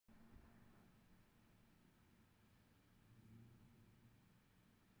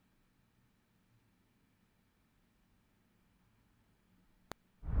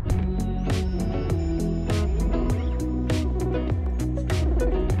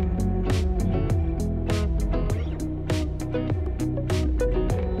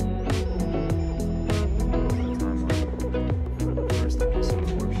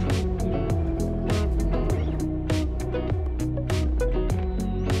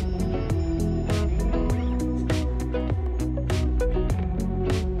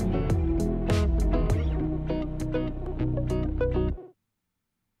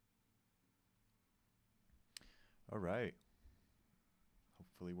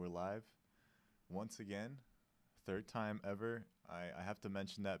we're live once again, third time ever. I have to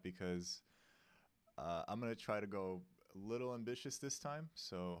mention that because I'm gonna try to go a little ambitious this time,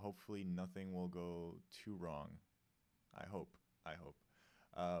 so hopefully nothing will go too wrong. I hope. I hope.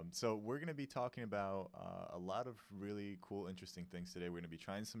 So we're gonna be talking about a lot of really cool, interesting things today. We're gonna be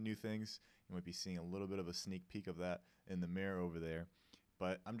trying some new things. You might be seeing a little bit of a sneak peek of that in the mirror over there.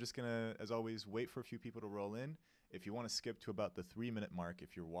 But I'm just gonna, as always, wait for a few people to roll in. If you want to skip to about the 3-minute mark,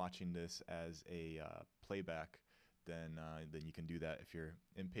 if you're watching this as a playback, then you can do that. If you're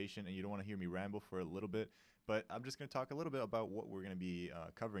impatient and you don't want to hear me ramble for a little bit, but I'm just gonna talk a little bit about what we're gonna be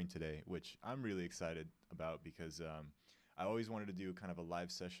covering today, which I'm really excited about because I always wanted to do kind of a live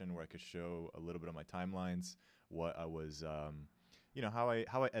session where I could show a little bit of my timelines, what I was, how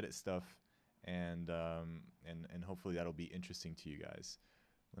I edit stuff, and hopefully that'll be interesting to you guys.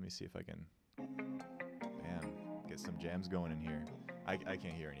 Let me see if I can, get some jams going in here. I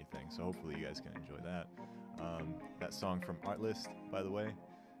can't hear anything, so hopefully you guys can enjoy that. That song from Artlist, by the way.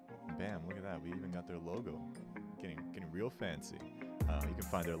 Bam! Look at that. We even got their logo. Getting real fancy. You can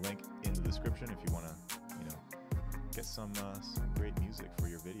find their link in the description if you want to, get some great music for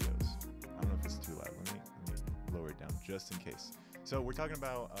your videos. I don't know if it's too loud. Let me lower it down just in case. So we're talking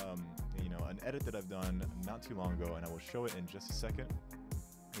about an edit that I've done not too long ago, and I will show it in just a second.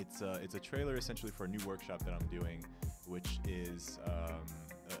 It's a trailer essentially for a new workshop that I'm doing, which is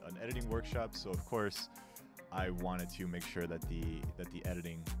an editing workshop. So of course, I wanted to make sure that the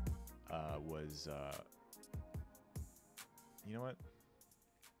editing was. You know what?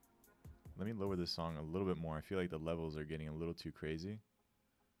 Let me lower this song a little bit more. I feel like the levels are getting a little too crazy.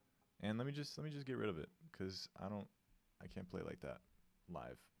 And let me just get rid of it because I can't play like that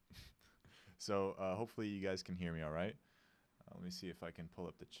live. So hopefully you guys can hear me all right. Let me see if I can pull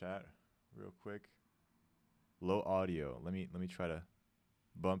up the chat real quick. Low audio. Let me try to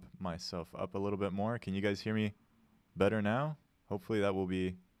bump myself up a little bit more. Can you guys hear me better now? Hopefully that will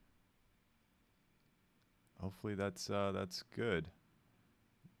be. Hopefully that's good.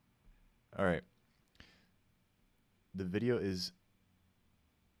 All right. The video is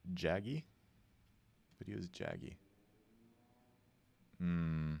jaggy. Video is jaggy.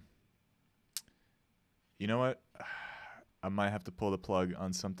 You know what? I might have to pull the plug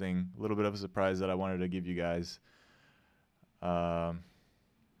on something, a little bit of a surprise that I wanted to give you guys. Yeah,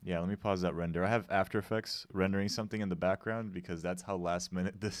 let me pause that render. I have After Effects rendering something in the background because that's how last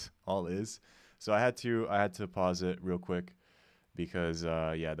minute this all is. So I had to pause it real quick because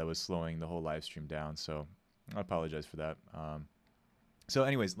that was slowing the whole live stream down. So I apologize for that. So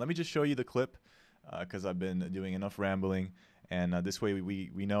anyways, let me just show you the clip because I've been doing enough rambling. And this way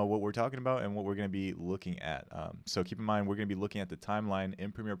we know what we're talking about and what we're going to be looking at. So keep in mind, we're going to be looking at the timeline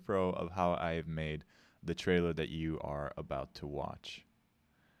in Premiere Pro of how I have made the trailer that you are about to watch.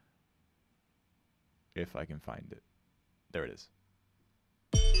 If I can find it. There it is.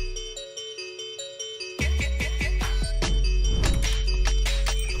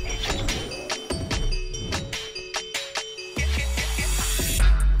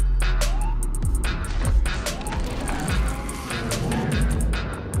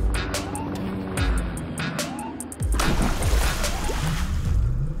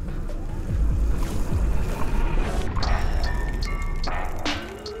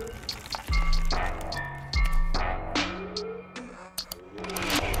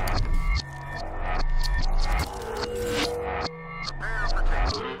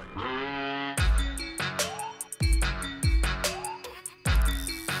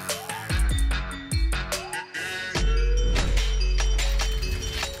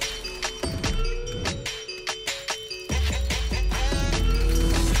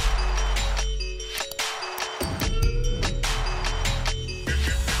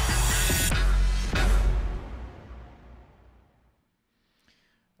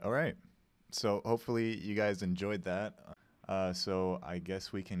 All right, so hopefully you guys enjoyed that. So I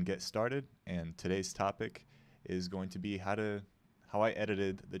guess we can get started. And today's topic is going to be how I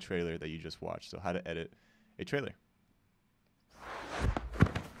edited the trailer that you just watched. So how to edit a trailer.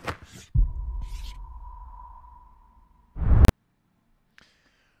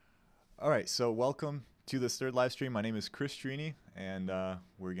 All right, so welcome to this third live stream. My name is Chris Trini, and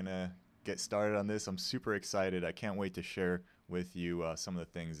we're gonna get started on this. I'm super excited. I can't wait to share with you some of the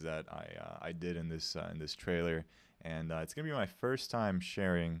things that I did in this trailer, and it's gonna be my first time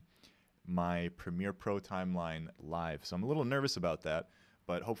sharing my Premiere Pro timeline live. So I'm a little nervous about that,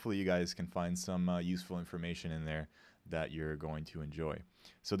 but hopefully you guys can find some useful information in there that you're going to enjoy.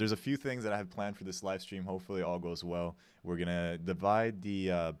 So there's a few things that I have planned for this live stream. Hopefully all goes well. We're gonna divide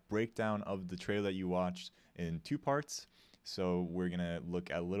the breakdown of the trailer that you watched in two parts. So we're gonna look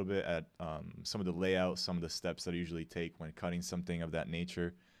at a little bit at some of the layout, some of the steps that I usually take when cutting something of that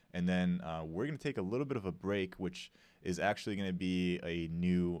nature, and then we're gonna take a little bit of a break, which is actually gonna be a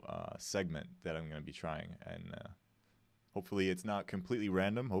new segment that I'm gonna be trying, and hopefully it's not completely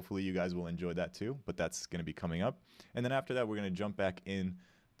random. Hopefully you guys will enjoy that too, but that's gonna be coming up, and then after that we're gonna jump back in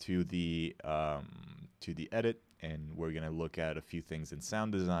to the edit, and we're gonna look at a few things in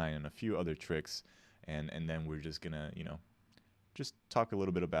sound design and a few other tricks, and then we're just gonna just talk a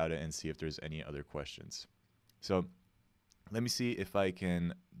little bit about it and see if there's any other questions. So let me see if I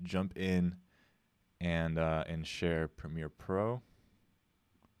can jump in and share Premiere Pro.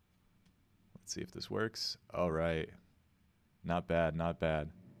 Let's see if this works. All right, not bad, not bad.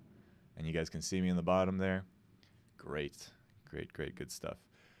 And you guys can see me in the bottom there. Great, great, great, good stuff.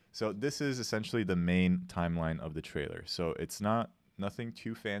 So this is essentially the main timeline of the trailer. So it's nothing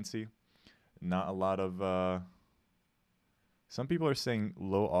too fancy, not a lot of. Some people are saying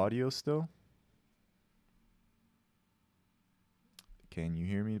low audio still. Can you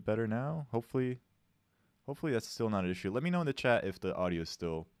hear me better now? Hopefully that's still not an issue. Let me know in the chat if the audio is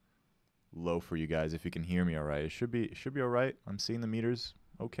still low for you guys, if you can hear me all right. It should be all right. I'm seeing the meters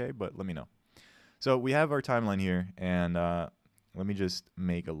okay, but let me know. So we have our timeline here, and let me just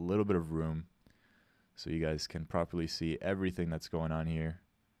make a little bit of room so you guys can properly see everything that's going on here.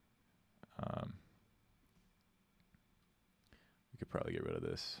 We could probably get rid of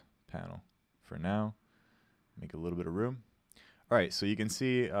this panel for now. Make a little bit of room. All right, so you can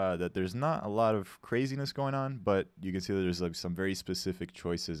see that there's not a lot of craziness going on, but you can see that there's like some very specific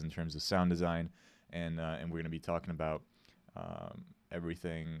choices in terms of sound design, and we're going to be talking about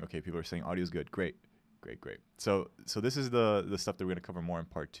everything. Okay, people are saying audio's good. Great, great, great. So this is the stuff that we're going to cover more in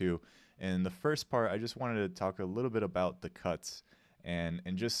part 2. In the first part, I just wanted to talk a little bit about the cuts and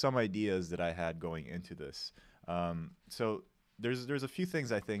just some ideas that I had going into this. So there's a few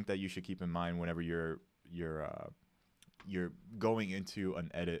things I think that you should keep in mind whenever you're going into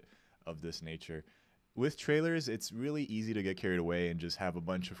an edit of this nature. With trailers, it's really easy to get carried away and just have a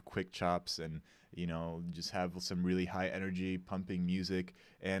bunch of quick chops and just have some really high energy pumping music,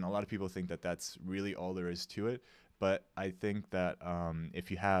 and a lot of people think that that's really all there is to it. But I think that if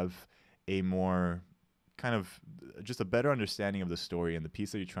you have a more kind of just a better understanding of the story and the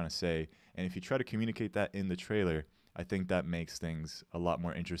piece that you're trying to say, and if you try to communicate that in the trailer, I think that makes things a lot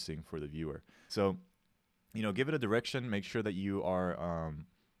more interesting for the viewer. So give it a direction. Make sure that you are,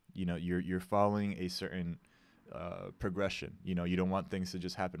 you're following a certain progression. You don't want things to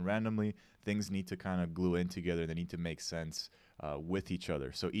just happen randomly. Things need to kind of glue in together. They need to make sense with each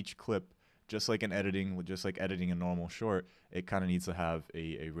other. So each clip, just like editing a normal short, it kind of needs to have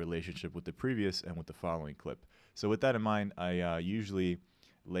a relationship with the previous and with the following clip. So with that in mind, I usually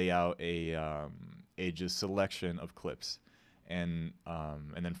lay out a just selection of clips, and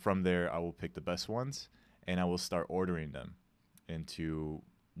then from there I will pick the best ones, and I will start ordering them into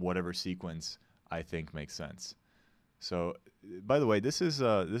whatever sequence I think makes sense. So, by the way, this is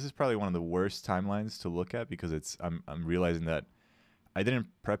probably one of the worst timelines to look at, because I'm realizing that I didn't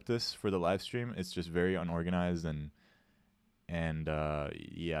prep this for the live stream. It's just very unorganized and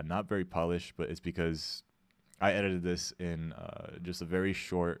yeah, not very polished. But it's because I edited this in just a very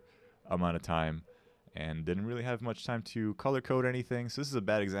short amount of time and didn't really have much time to color code anything. So this is a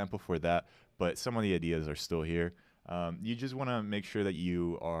bad example for that, but some of the ideas are still here. You just want to make sure that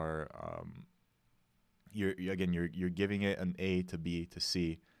you are you're giving it an A to B to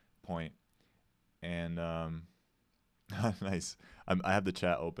C point. And nice. I have the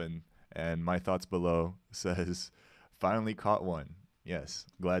chat open, and my thoughts below says, finally caught one. Yes,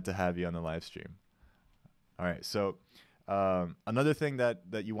 glad to have you on the live stream. All right, so another thing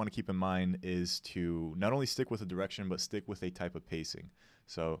that you want to keep in mind is to not only stick with a direction, but stick with a type of pacing.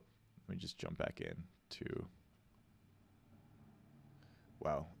 So let me just jump back in to,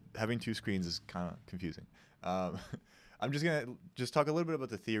 wow, having two screens is kind of confusing. I'm just going to talk a little bit about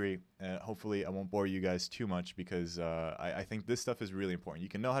the theory. Hopefully I won't bore you guys too much, because I think this stuff is really important. You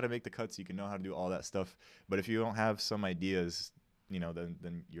can know how to make the cuts, you can know how to do all that stuff, but if you don't have some ideas,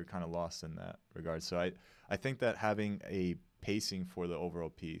 then you're kind of lost in that regard. So I think that having a pacing for the overall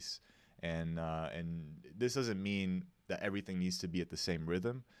piece, and this doesn't mean that everything needs to be at the same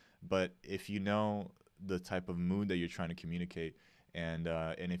rhythm, but if you know the type of mood that you're trying to communicate, and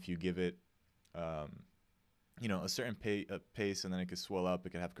if you give it a certain pace, and then it could swell up,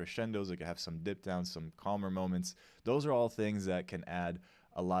 it could have crescendos, it could have some dip downs, some calmer moments. Those are all things that can add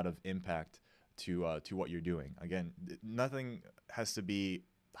a lot of impact to what you're doing. Again, nothing has to be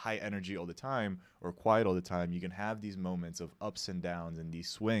high energy all the time or quiet all the time. You can have these moments of ups and downs and these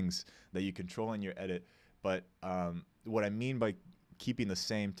swings that you control in your edit, But what I mean by keeping the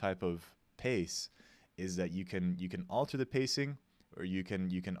same type of pace is that you can alter the pacing, or you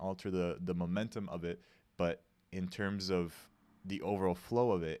can alter the momentum of it, but in terms of the overall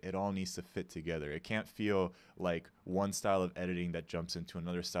flow of it, it all needs to fit together. It can't feel like one style of editing that jumps into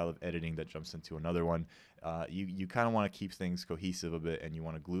another style of editing that jumps into another one. You kind of want to keep things cohesive a bit, and you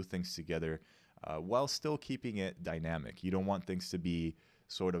want to glue things together while still keeping it dynamic. You don't want things to be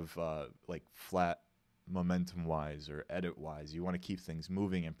sort of like flat momentum wise or edit wise. You want to keep things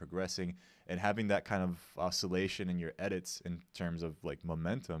moving and progressing, and having that kind of oscillation in your edits in terms of like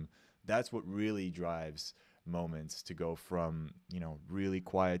momentum. That's what really drives moments to go from, really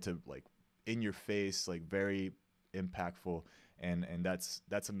quiet to like in your face, like very impactful. And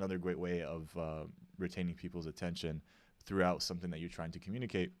that's another great way of retaining people's attention throughout something that you're trying to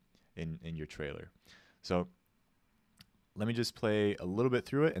communicate in your trailer. So let me just play a little bit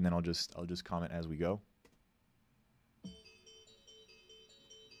through it, and then I'll just comment as we go. So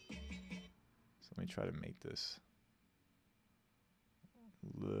let me try to make this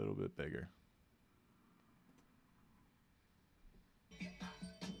a little bit bigger.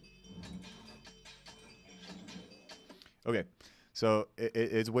 Okay, so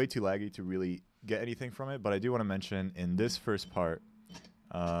it's way too laggy to really get anything from it, but I do want to mention in this first part,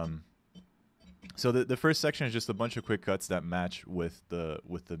 so the first section is just a bunch of quick cuts that match with the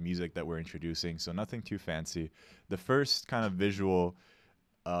music that we're introducing, so nothing too fancy. The first kind of visual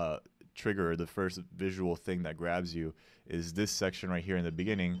trigger, the first visual thing that grabs you is this section right here in the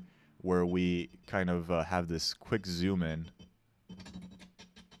beginning, where we kind of have this quick zoom in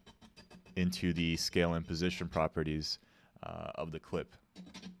into the scale and position properties of the clip.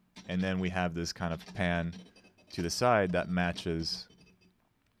 And then we have this kind of pan to the side that matches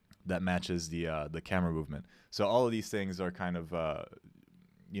the camera movement. So all of these things are kind of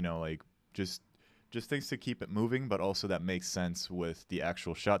like just things to keep it moving, but also that makes sense with the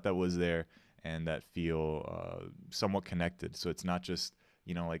actual shot that was there, and that feel somewhat connected. So it's not just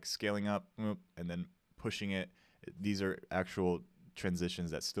like scaling up and then pushing it. These are actual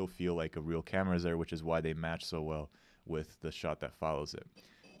transitions that still feel like a real camera is there, which is why they match so well with the shot that follows it.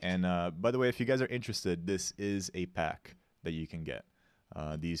 And by the way, if you guys are interested, this is a pack that you can get.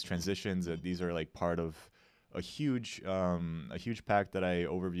 These transitions, these are like part of a huge pack that I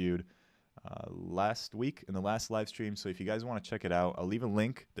overviewed last week in the last live stream. So if you guys want to check it out, I'll leave a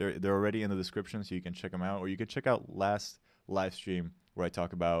link. They're already in the description, so you can check them out, or you can check out last live stream where I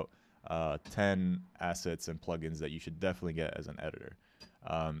talk about 10 assets and plugins that you should definitely get as an editor.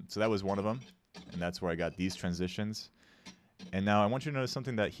 So that was one of them, and that's where I got these transitions. And now I want you to notice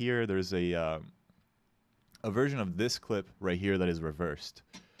something, that here there's a version of this clip right here that is reversed.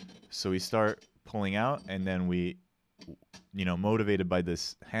 So we start pulling out, and then we, motivated by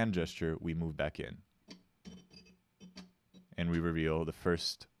this hand gesture, we move back in. And we reveal the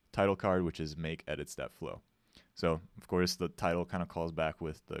first title card, which is Make Edits That Flow. So, of course, the title kind of calls back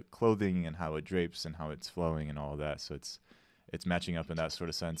with the clothing and how it drapes and how it's flowing and all of that. So it's matching up in that sort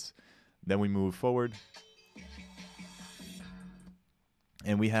of sense. Then we move forward.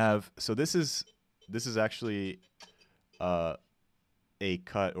 And we have, so this is actually a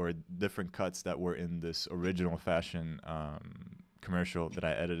cut, or different cuts that were in this original fashion commercial that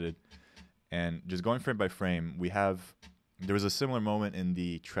I edited. And just going frame by frame, there was a similar moment in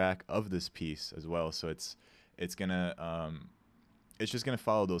the track of this piece as well. So it's just gonna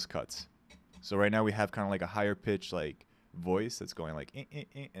follow those cuts. So right now we have kind of like a higher pitch like voice that's going like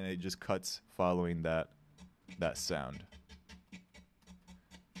and it just cuts following that sound.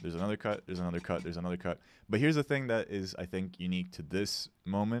 There's another cut, there's another cut, there's another cut. But here's the thing that is, I think, unique to this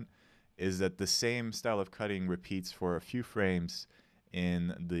moment, is that the same style of cutting repeats for a few frames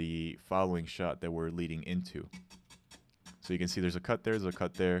in the following shot that we're leading into. So you can see there's a cut there, there's a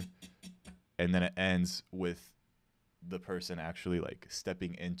cut there, and then it ends with the person actually like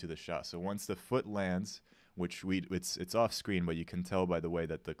stepping into the shot. So once the foot lands, which it's off screen, but you can tell by the way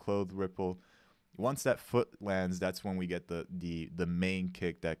that the clothes ripple. Once that foot lands, that's when we get the main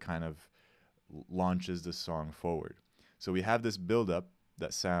kick that kind of launches the song forward. So we have this build-up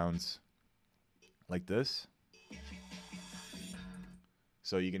that sounds like this.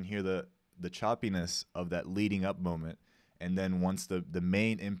 So you can hear the choppiness of that leading up moment. And then once the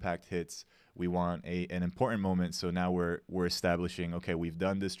main impact hits, we want an important moment. So now we're establishing, okay, we've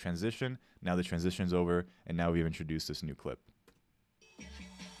done this transition. Now the transition's over, and now we've introduced this new clip.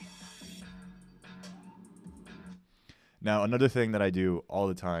 Now, another thing that I do all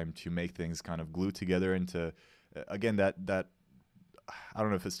the time to make things kind of glue together into, again, that I don't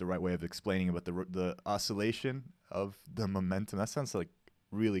know if it's the right way of explaining it, but the oscillation of the momentum, that sounds like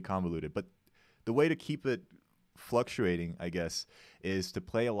really convoluted. But the way to keep it fluctuating, I guess, is to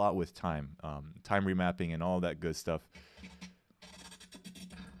play a lot with time, time remapping and all that good stuff.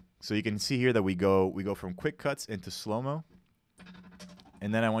 So you can see here that we go from quick cuts into slow-mo.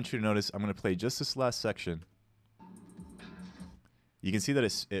 And then I want you to notice I'm going to play just this last section. You can see that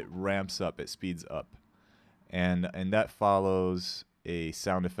it ramps up, it speeds up. And that follows a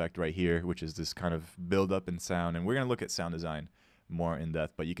sound effect right here, which is this kind of build up in sound. And we're going to look at sound design more in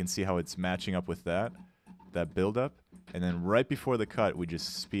depth, but you can see how it's matching up with that build up. And then right before the cut, we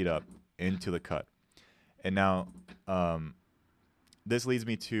just speed up into the cut. And now this leads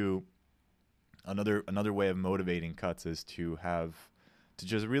me to another way of motivating cuts is to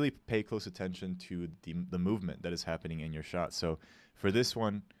just really pay close attention to the movement that is happening in your shot. So for this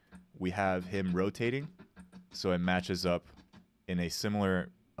one, we have him rotating, so it matches up in a similar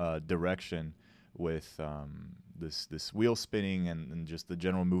direction with this wheel spinning and just the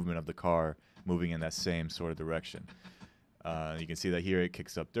general movement of the car moving in that same sort of direction. You can see that here it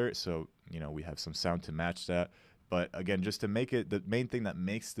kicks up dirt, so we have some sound to match that. But again, just to make it, the main thing that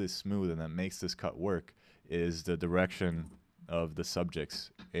makes this smooth and that makes this cut work is the direction of the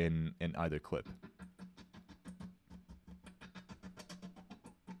subjects in either clip.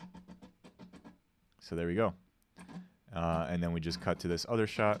 So there we go. And then we just cut to this other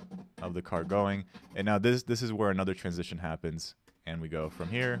shot of the car going. And now this is where another transition happens. And we go from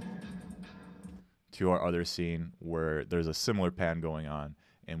here to our other scene where there's a similar pan going on.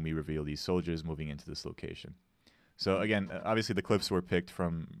 And we reveal these soldiers moving into this location. So again, obviously the clips were picked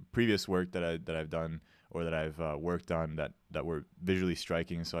from previous work that I've done or that I've worked on that were visually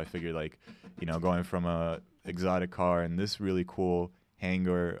striking. So I figured, like, going from a exotic car and this really cool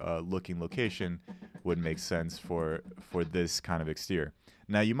hangar looking location would make sense for this kind of exterior.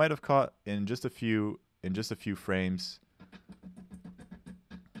 Now you might have caught in just a few frames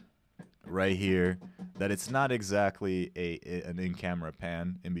right here that it's not exactly an in-camera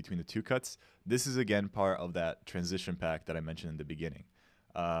pan in between the two cuts. This is again part of that transition pack that I mentioned in the beginning.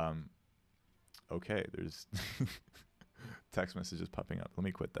 Okay, there's text messages popping up. Let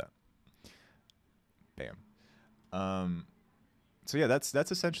me quit that. Bam. So yeah, that's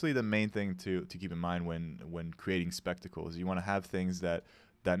essentially the main thing to keep in mind when creating spectacles. You want to have things that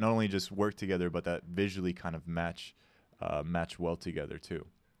not only just work together, but that visually kind of match well together too.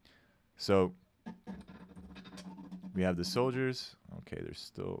 So we have the soldiers. Okay, there's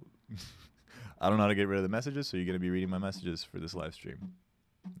still I don't know how to get rid of the messages, so you're going to be reading my messages for this live stream.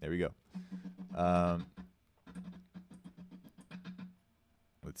 There we go.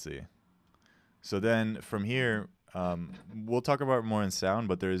 Let's see. So then from here, we'll talk about more in sound,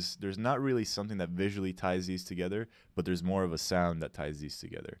 but there's not really something that visually ties these together, but there's more of a sound that ties these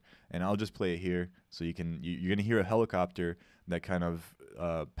together. And I'll just play it here, so you're going to hear a helicopter that kind of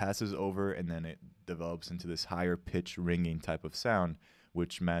passes over, and then it develops into this higher pitch ringing type of sound,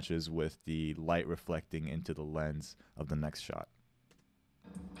 which matches with the light reflecting into the lens of the next shot.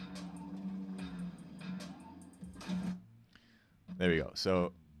 There we go.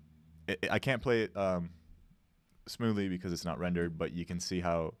 So I can't play it smoothly because it's not rendered, but you can see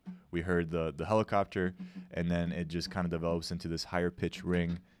how we heard the helicopter, and then it just kind of develops into this higher pitch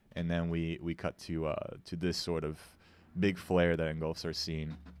ring, and then we cut to this sort of big flare that engulfs our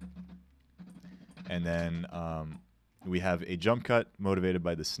scene. And then we have a jump cut motivated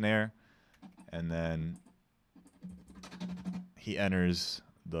by the snare, and then he enters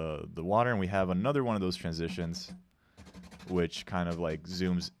the water, and we have another one of those transitions which kind of like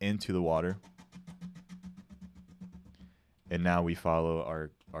zooms into the water. And now we follow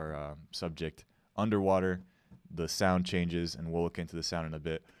our subject underwater. The sound changes, and we'll look into the sound in a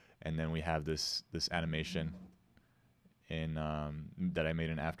bit. And then we have this animation in that I made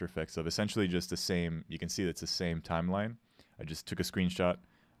in After Effects of essentially just the same. You can see it's the same timeline. I just took a screenshot.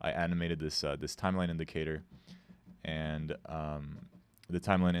 I animated this timeline indicator, and the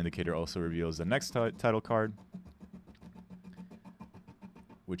timeline indicator also reveals the next title card,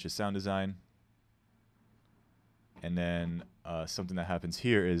 which is sound design. And then something that happens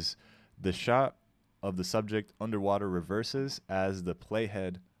here is the shot of the subject underwater reverses as the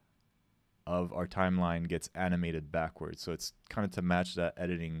playhead of our timeline gets animated backwards. So it's kind of to match that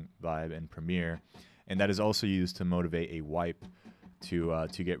editing vibe in Premiere. And that is also used to motivate a wipe to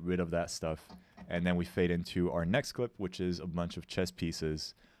get rid of that stuff. And then we fade into our next clip, which is a bunch of chess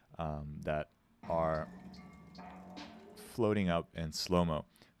pieces that are floating up in slow-mo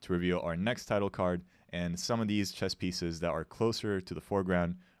to reveal our next title card. And some of these chess pieces that are closer to the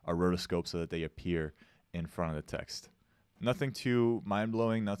foreground are rotoscoped so that they appear in front of the text. Nothing too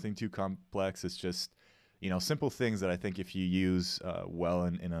mind-blowing, nothing too complex. It's just, simple things that I think if you use well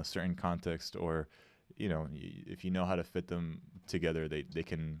in a certain context, or if you know how to fit them together, they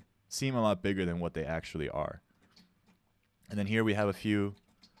can seem a lot bigger than what they actually are. And then here we have a few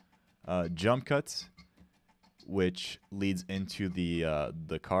jump cuts, which leads into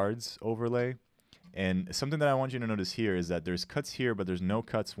the cards overlay. And something that I want you to notice here is that there's cuts here, but there's no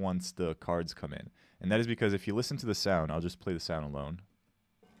cuts once the cards come in. And that is because if you listen to the sound, I'll just play the sound alone.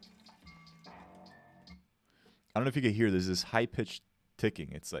 I don't know if you can hear, there's this high-pitched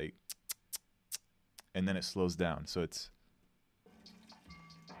ticking. It's like, and then it slows down. So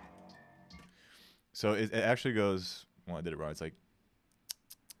it actually goes, well, I did it wrong. It's like,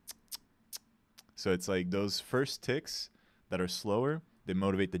 so it's like those first ticks that are slower, they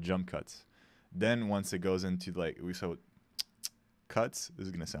motivate the jump cuts. Then once it goes into like, we saw cuts, this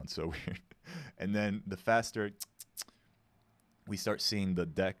is going to sound so weird. And then the faster, we start seeing the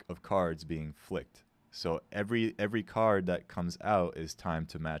deck of cards being flicked. So every card that comes out is timed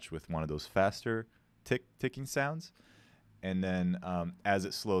to match with one of those faster ticking sounds. And then as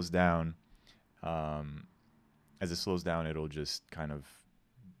it slows down, it'll just kind of,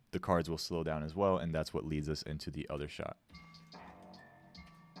 the cards will slow down as well, and that's what leads us into the other shot.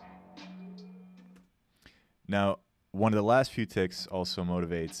 Now, one of the last few ticks also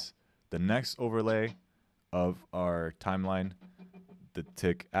motivates the next overlay of our timeline. The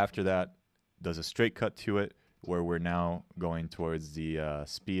tick after that does a straight cut to it, where we're now going towards the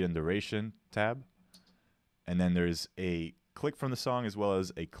speed and duration tab. And then there's a click from the song, as well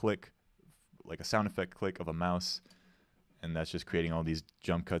as a click, like a sound effect click of a mouse. And that's just creating all these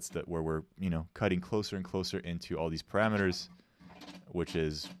jump cuts where we're, cutting closer and closer into all these parameters, which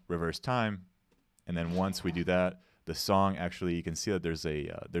is reverse time. And then once we do that, the song actually, you can see that there's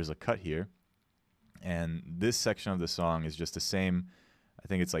a cut here. And this section of the song is just the same, I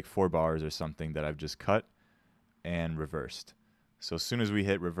think it's like 4 bars or something that I've just cut and reversed. So as soon as we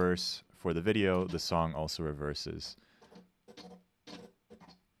hit reverse for the video, the song also reverses.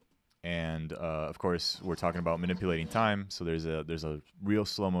 And of course, we're talking about manipulating time, so there's a real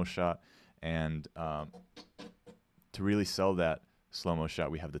slow-mo shot, and to really sell that slow-mo shot,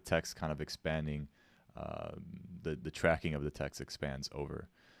 we have the text kind of expanding. The tracking of the text expands over.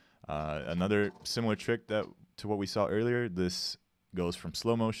 Another similar trick to what we saw earlier, this goes from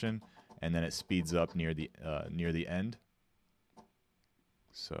slow motion, and then it speeds up near the end.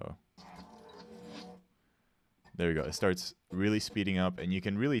 So there we go. It starts really speeding up, and you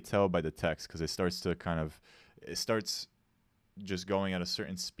can really tell by the text, because it starts just going at a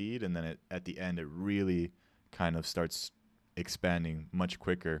certain speed, and then at the end it really kind of starts expanding much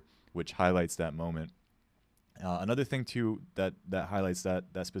quicker, which highlights that moment. Another thing too that highlights that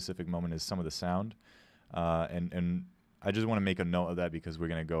specific moment is some of the sound, and I just want to make a note of that because we're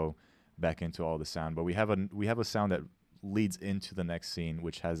gonna go back into all the sound. But we have a sound that leads into the next scene,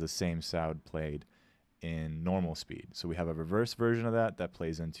 which has the same sound played in normal speed. So we have a reverse version of that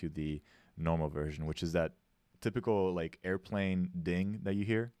plays into the normal version, which is that typical like airplane ding that you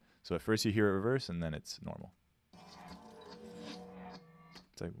hear. So at first you hear it reverse, and then it's normal.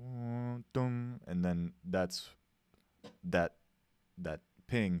 It's like dum, and then that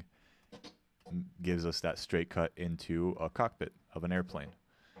ping gives us that straight cut into a cockpit of an airplane.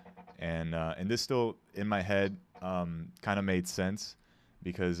 And this still in my head kind of made sense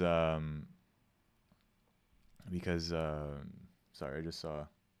because sorry, I just saw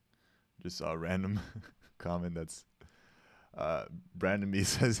a random comment that's Brandon B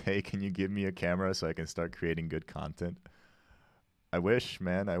says, "Hey, can you give me a camera so I can start creating good content?" I wish,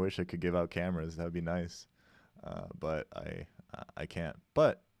 man. I wish I could give out cameras. That would be nice. But I can't.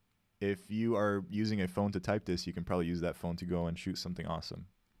 But if you are using a phone to type this, you can probably use that phone to go and shoot something awesome.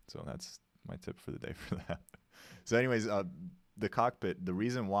 So that's my tip for the day for that. So anyways, the cockpit, the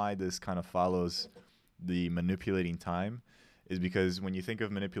reason why this kind of follows the manipulating time is because when you think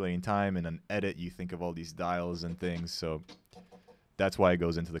of manipulating time in an edit, you think of all these dials and things. So that's why it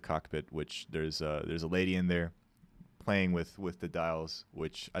goes into the cockpit, which there's a lady in there playing with the dials,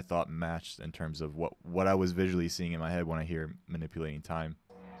 which I thought matched in terms of what I was visually seeing in my head when I hear manipulating time.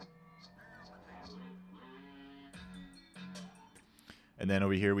 And then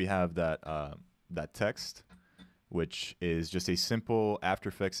over here we have that text, which is just a simple After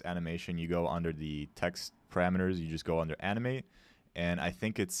Effects animation. You go under the text parameters, you just go under animate, and I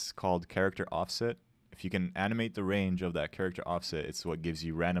think it's called character offset. If you can animate the range of that character offset, it's what gives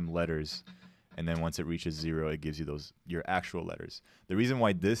you random letters. And then once it reaches 0, it gives you your actual letters. The reason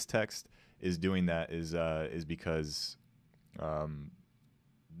why this text is doing that is because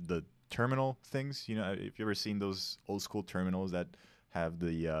the terminal things. If you ever seen those old school terminals that have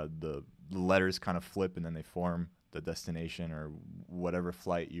the letters kind of flip and then they form the destination or whatever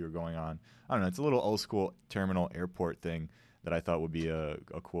flight you're going on. I don't know. It's a little old school terminal airport thing that I thought would be a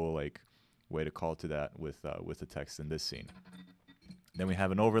cool like way to call to that with the text in this scene. Then we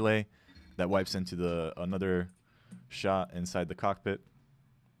have an overlay that wipes into another shot inside the cockpit.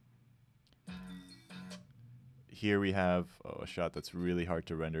 Here we have a shot that's really hard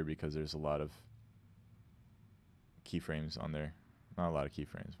to render because there's a lot of keyframes on there. Not a lot of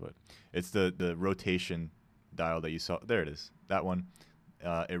keyframes, but it's the rotation dial that you saw. There it is, that one.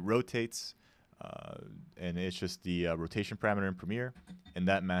 It rotates, and it's just the rotation parameter in Premiere, and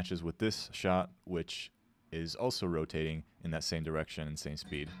that matches with this shot, which is also rotating in that same direction and same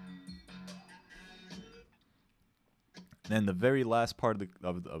speed. And then the very last part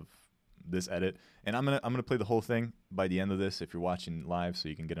of this edit, and I'm gonna play the whole thing by the end of this if you're watching live, so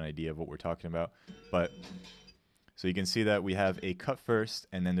you can get an idea of what we're talking about. But so you can see that we have a cut first,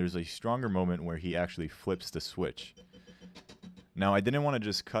 and then there's a stronger moment where he actually flips the switch. Now, I didn't want to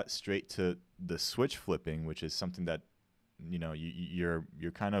just cut straight to the switch flipping, which is something that, you know, you're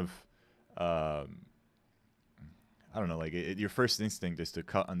kind of, I don't know, like your first instinct is to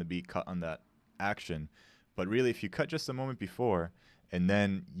cut on the beat, cut on that action. But really, if you cut just a moment before, and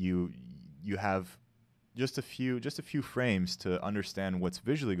then you have just a few frames to understand what's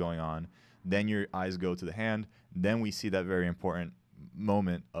visually going on, then your eyes go to the hand. Then we see that very important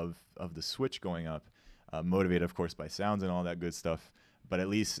moment of the switch going up, motivated, of course, by sounds and all that good stuff. But at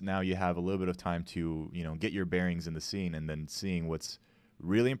least now you have a little bit of time to, you know, get your bearings in the scene and then seeing what's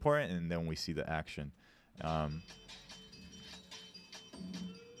really important, and then we see the action.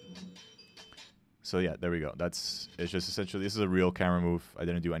 So yeah, there we go. It's just essentially, this is a real camera move. I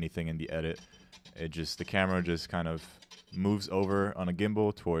didn't do anything in the edit. The camera just kind of moves over on a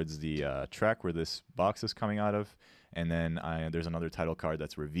gimbal towards the track where this box is coming out of, and then there's another title card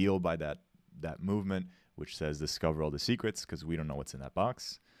that's revealed by that movement, which says "Discover all the secrets," because we don't know what's in that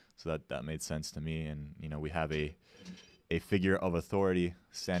box. So that made sense to me, and you know, we have a figure of authority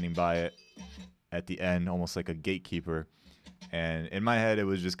standing by it at the end, almost like a gatekeeper. And in my head, it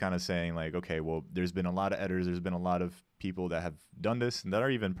was just kind of saying like, okay, well, there's been a lot of editors, there's been a lot of people that have done this and that are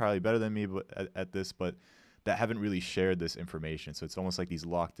even probably better than me at this, but that haven't really shared this information. So it's almost like these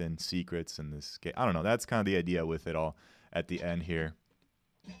locked in secrets and this, I don't know, that's kind of the idea with it all at the end here.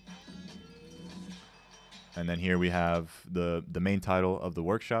 And then here we have the main title of the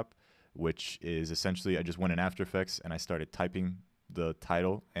workshop, which is essentially, I just went in After Effects and I started typing the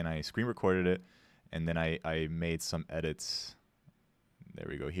title and I screen recorded it. And then I made some edits, there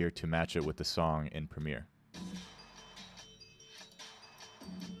we go, here to match it with the song in Premiere.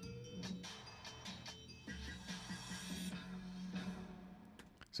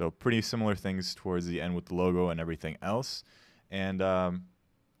 So pretty similar things towards the end with the logo and everything else. And let me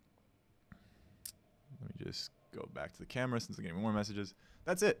just go back to the camera since I'm getting more messages.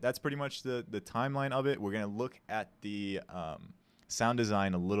 That's it. That's pretty much the timeline of it. We're going to look at the sound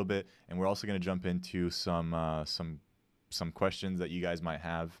design a little bit, and we're also going to jump into some questions that you guys might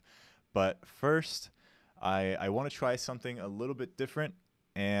have. But first, I want to try something a little bit different,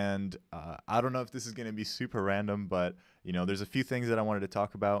 and I don't know if this is going to be super random, but you know, there's a few things that I wanted to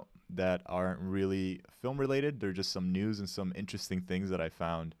talk about that aren't really film related. They're just some news and some interesting things that I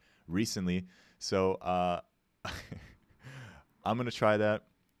found recently. So I'm going to try that.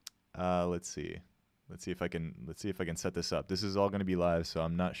 Let's see if I can set this up. This is all going to be live, so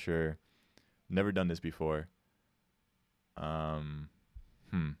I'm not sure. Never done this before.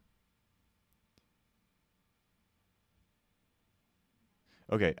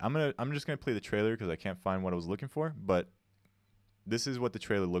 Okay, I'm just gonna play the trailer because I can't find what I was looking for. But this is what the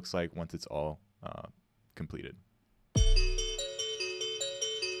trailer looks like once it's all completed.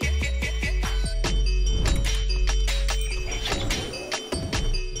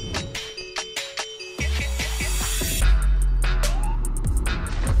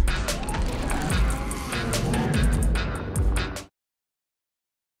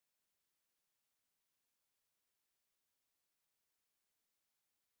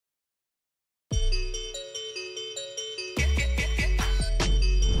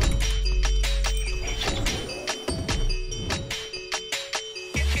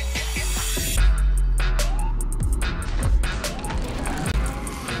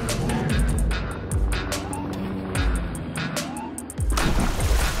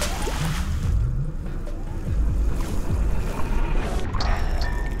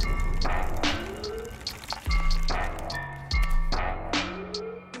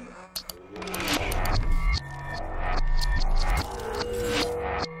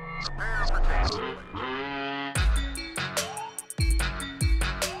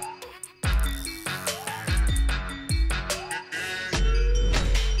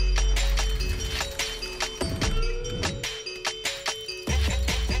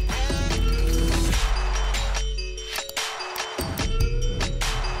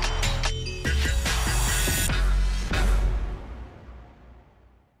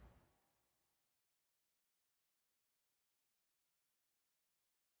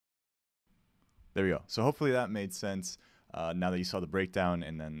 There we go. So hopefully that made sense now that you saw the breakdown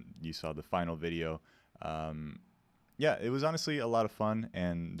and then you saw the final video. Yeah, it was honestly a lot of fun,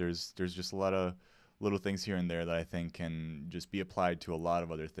 and there's just a lot of little things here and there that I think can just be applied to a lot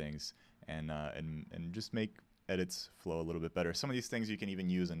of other things, and just make edits flow a little bit better. Some of these things you can even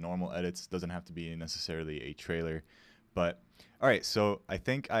use in normal edits. Doesn't have to be necessarily a trailer. But all right, so I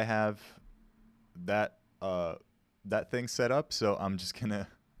think I have that that thing set up. So I'm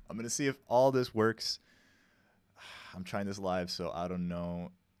gonna see if all this works. I'm trying this live, so I don't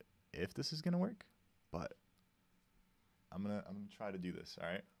know if this is gonna work, but I'm gonna try to do this. All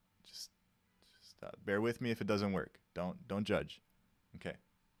right, just bear with me if it doesn't work. Don't judge. Okay.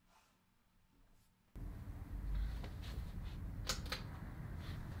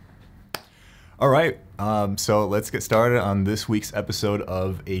 All right, so let's get started on this week's episode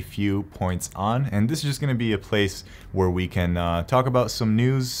of A Few Points On, and this is just going to be a place where we can talk about some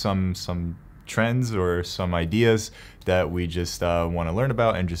news, some trends, or some ideas that we just want to learn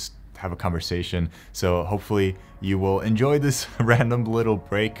about and just have a conversation. So hopefully you will enjoy this random little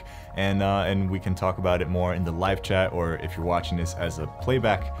break, and we can talk about it more in the live chat, or if you're watching this as a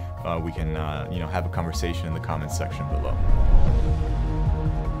playback, we can have a conversation in the comments section below.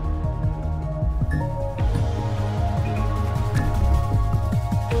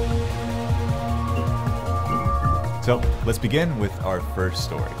 So let's begin with our first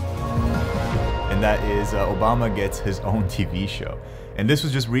story, and that is Obama gets his own TV show. And this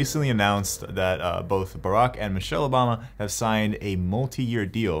was just recently announced that both Barack and Michelle Obama have signed a multi-year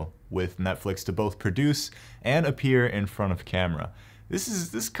deal with Netflix to both produce and appear in front of camera. This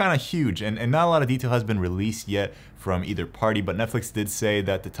is kind of huge, and not a lot of detail has been released yet from either party, but Netflix did say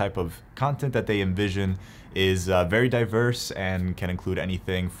that the type of content that they envision is very diverse and can include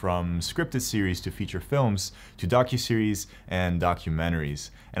anything from scripted series to feature films to docuseries and documentaries.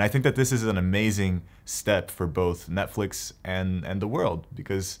 And I think that this is an amazing step for both Netflix and the world,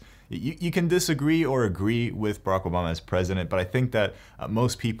 because you can disagree or agree with Barack Obama as president, but I think that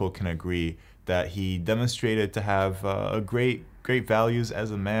most people can agree that he demonstrated to have great values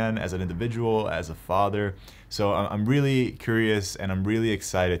as a man, as an individual, as a father. So I'm really curious and I'm really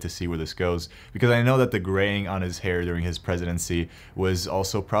excited to see where this goes, because I know that the graying on his hair during his presidency was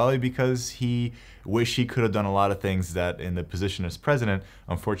also probably because he wished he could have done a lot of things that in the position as president,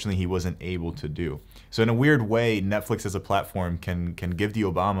 unfortunately, he wasn't able to do. So in a weird way, Netflix as a platform can give the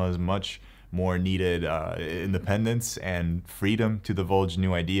Obamas much more needed independence and freedom to divulge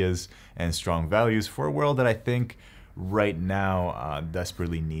new ideas and strong values for a world that I think right now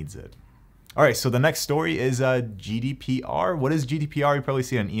desperately needs it. All right, so the next story is GDPR. What is GDPR? You probably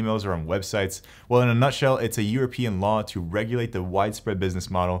see it on emails or on websites. Well, in a nutshell, it's a European law to regulate the widespread business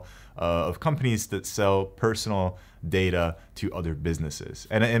model of companies that sell personal data to other businesses.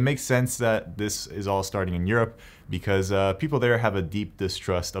 And it makes sense that this is all starting in Europe, because people there have a deep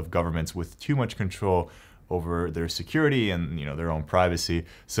distrust of governments with too much control over their security and their own privacy.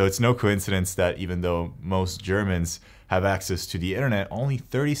 So it's no coincidence that even though most Germans have access to the internet, only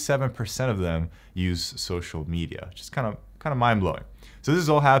 37% of them use social media, which is kind of mind-blowing. So this is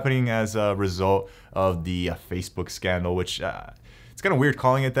all happening as a result of the Facebook scandal, which it's kind of weird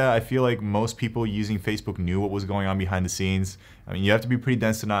calling it that. I feel like most people using Facebook knew what was going on behind the scenes. I mean, you have to be pretty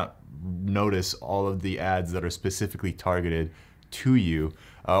dense to not notice all of the ads that are specifically targeted to you.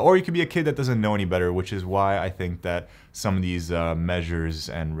 Or you could be a kid that doesn't know any better, which is why I think that some of these measures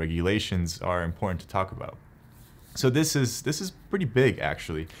and regulations are important to talk about. So this is pretty big,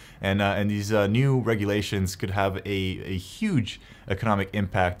 actually, and these new regulations could have a huge economic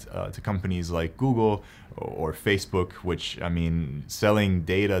impact to companies like Google or Facebook, which, I mean, selling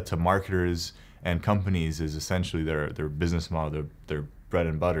data to marketers and companies is essentially their business model, their bread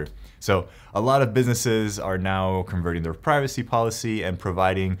and butter. So a lot of businesses are now converting their privacy policy and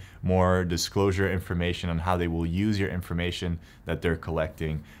providing more disclosure information on how they will use your information that they're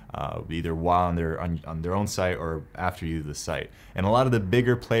collecting, either while on their own site or after you leave the site. And a lot of the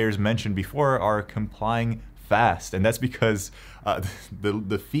bigger players mentioned before are complying fast, and that's because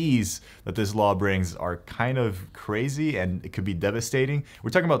the fees that this law brings are kind of crazy, and it could be devastating. We're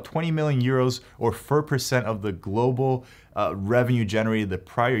talking about 20 million euros, or 4% of the global revenue generated the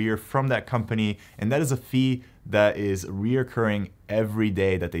prior year from that company, and that is a fee that is reoccurring every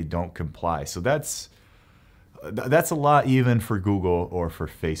day that they don't comply. So that's a lot even for Google or for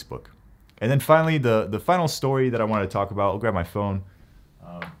Facebook. And then finally, the final story that I want to talk about, I'll grab my phone.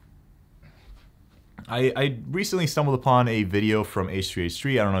 I recently stumbled upon a video from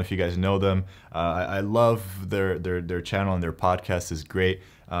H3H3. I don't know if you guys know them. I love their channel, and their podcast is great.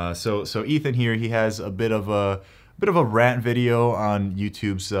 So Ethan here, he has a bit of a rant video on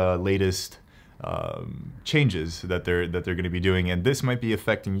YouTube's latest changes that they're going to be doing, and this might be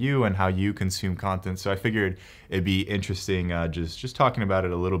affecting you and how you consume content. So I figured it'd be interesting just talking about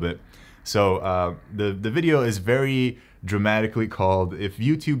it a little bit. So the video is very dramatically called "If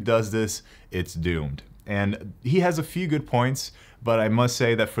YouTube does this, it's doomed." And he has a few good points, but I must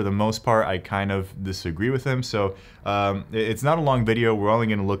say that for the most part, I kind of disagree with him. So it's not a long video. We're only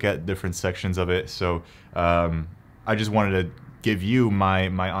going to look at different sections of it. So I just wanted to give you my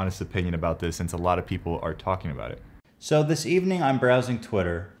honest opinion about this, since a lot of people are talking about it. So this evening I'm browsing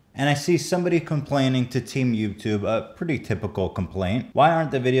Twitter and I see somebody complaining to Team YouTube, a pretty typical complaint. Why aren't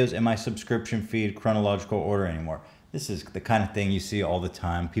the videos in my subscription feed chronological order anymore? This is the kind of thing you see all the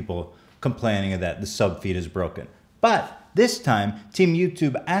time, people complaining that the sub feed is broken. But this time, Team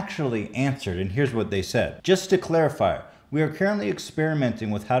YouTube actually answered, and here's what they said. Just to clarify, we are currently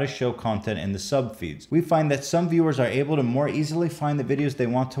experimenting with how to show content in the sub feeds. We find that some viewers are able to more easily find the videos they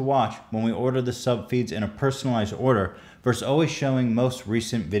want to watch when we order the sub feeds in a personalized order versus always showing most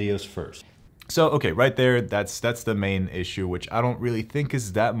recent videos first. So, okay, right there, that's the main issue, which I don't really think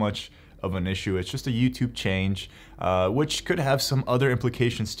is that much of an issue. It's just a YouTube change, which could have some other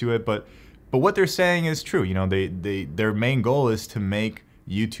implications to it, but what they're saying is true. You know, their main goal is to make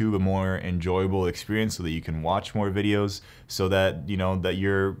YouTube a more enjoyable experience so that you can watch more videos, so that, you know, that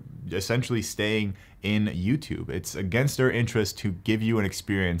you're essentially staying in YouTube. It's against their interest to give you an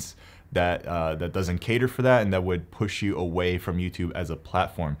experience that that doesn't cater for that and that would push you away from YouTube as a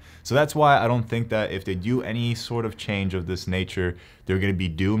platform. So that's why I don't think that if they do any sort of change of this nature, they're going to be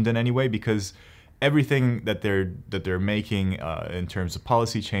doomed in any way, because everything that they're making in terms of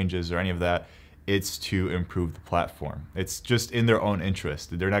policy changes or any of that, it's to improve the platform. It's just in their own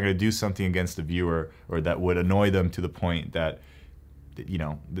interest. They're not going to do something against the viewer or that would annoy them to the point that, you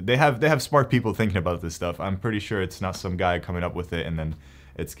know, they have smart people thinking about this stuff. I'm pretty sure it's not some guy coming up with it and then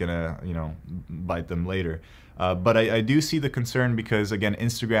it's gonna, you know, bite them later. But I do see the concern, because again,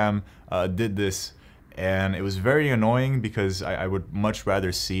 Instagram did this, and it was very annoying, because I would much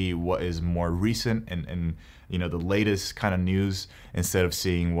rather see what is more recent and you know, the latest kind of news, instead of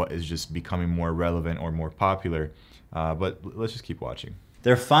seeing what is just becoming more relevant or more popular. But let's just keep watching.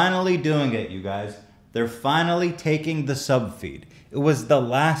 They're finally doing it, you guys. They're finally taking the sub feed. It was the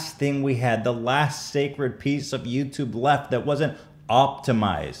last thing we had, the last sacred piece of YouTube left that wasn't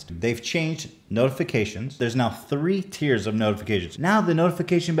optimized. They've changed notifications. There's now 3 tiers of notifications. Now the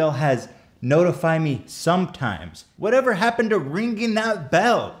notification bell has notify me sometimes. Whatever happened to ringing that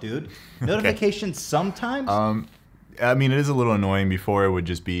bell, dude? Notifications sometimes? I mean, it is a little annoying. Before, it would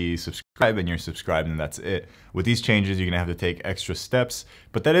just be subscribe and you're subscribed and that's it. With these changes, you're gonna have to take extra steps,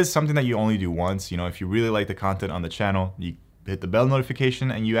 but that is something that you only do once. You know, if you really like the content on the channel, you hit the bell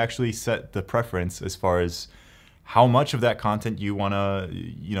notification and you actually set the preference as far as how much of that content you wanna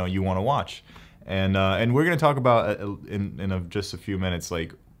watch. And we're gonna talk about in just a few minutes,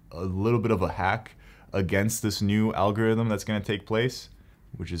 like a little bit of a hack against this new algorithm that's gonna take place,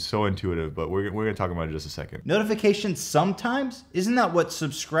 which is so intuitive, but we're gonna talk about it in just a second. Notifications sometimes? Isn't that what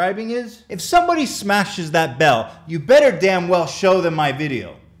subscribing is? If somebody smashes that bell, you better damn well show them my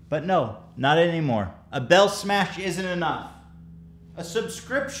video. But no, not anymore. A bell smash isn't enough. A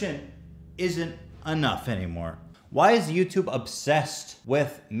subscription isn't enough anymore. Why is YouTube obsessed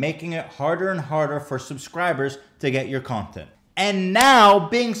with making it harder and harder for subscribers to get your content? And now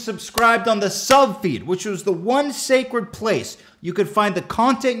being subscribed on the sub feed, which was the one sacred place you could find the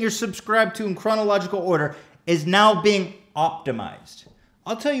content you're subscribed to in chronological order, is now being optimized.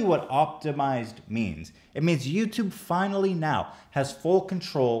 I'll tell you what optimized means. It means YouTube finally now has full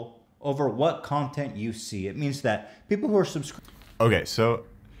control over what content you see. It means that people who are subscribed. Okay, so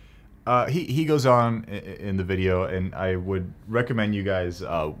he goes on in the video, and I would recommend you guys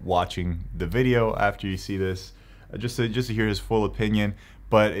watching the video after you see this, just to hear his full opinion.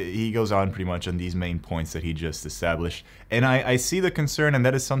 But he goes on pretty much on these main points that he just established. And I see the concern, and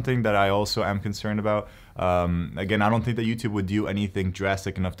that is something that I also am concerned about. Again, I don't think that YouTube would do anything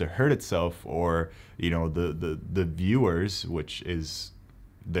drastic enough to hurt itself or, you know, the viewers, which is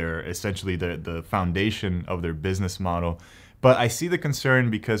essentially the foundation of their business model. But I see the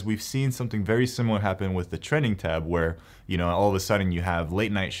concern because we've seen something very similar happen with the trending tab, where, you know, all of a sudden you have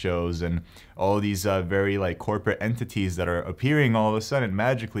late night shows and all these very like corporate entities that are appearing all of a sudden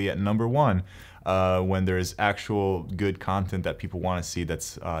magically at #1 when there's actual good content that people want to see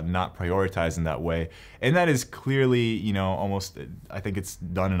that's not prioritized in that way. And that is clearly, you know, almost, I think it's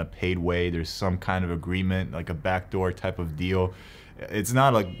done in a paid way. There's some kind of agreement, like a backdoor type of deal. It's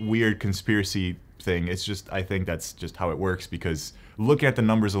not like weird conspiracy thing. It's just, I think that's just how it works, because looking at the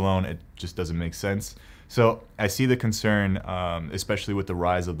numbers alone, it just doesn't make sense. So I see the concern, especially with the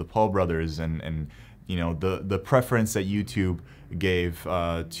rise of the Paul brothers and you know the preference that YouTube gave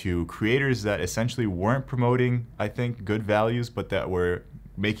to creators that essentially weren't promoting, I think, good values, but that were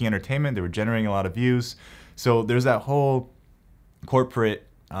making entertainment. They were generating a lot of views. So there's that whole corporate,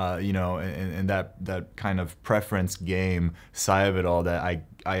 you know, and that kind of preference game side of it all that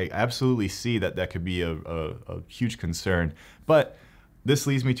I absolutely see that could be a huge concern. But this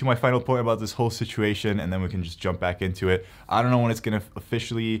leads me to my final point about this whole situation, and then we can just jump back into it. I don't know when it's going to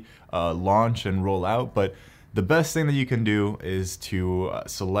officially launch and roll out, but the best thing that you can do is to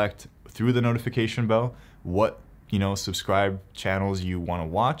select through the notification bell what, you know, subscribe channels you want to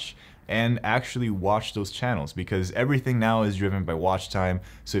watch, and actually watch those channels, because everything now is driven by watch time.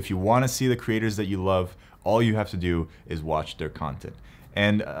 So if you want to see the creators that you love, all you have to do is watch their content.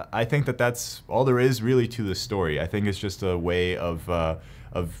 And I think that that's all there is really to the story. I think it's just a way of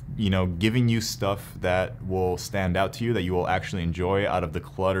you know, giving you stuff that will stand out to you, that you will actually enjoy out of the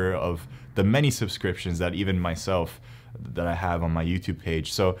clutter of the many subscriptions that even myself that I have on my YouTube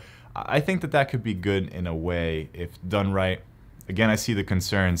page. So I think that could be good in a way if done right. Again, I see the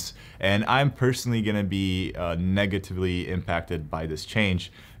concerns, and I'm personally going to be negatively impacted by this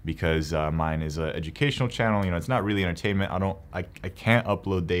change, because mine is an educational channel. You know, it's not really entertainment. I can't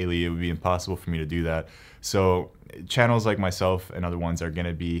upload daily. It would be impossible for me to do that. So channels like myself and other ones are going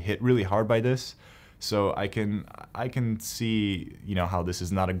to be hit really hard by this. So I can see, you know, how this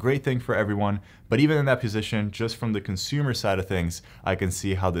is not a great thing for everyone. But even in that position, just from the consumer side of things, I can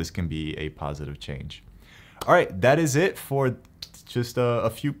see how this can be a positive change. All right, that is it for just a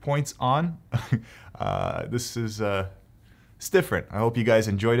few points on. This is it's different. I hope you guys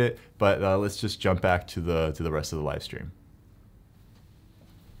enjoyed it, but let's just jump back to the rest of the live stream.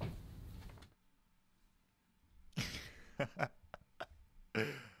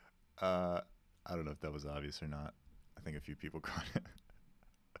 I don't know if that was obvious or not. I think a few people caught it.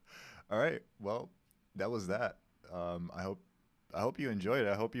 All right, well, that was that. I hope you enjoyed it.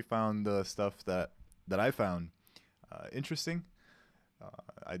 I hope you found the stuff that I found interesting.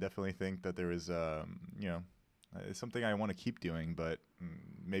 I definitely think that there is, you know, it's something I want to keep doing, but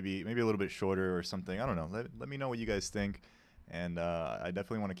maybe a little bit shorter or something. I don't know. Let me know what you guys think, and I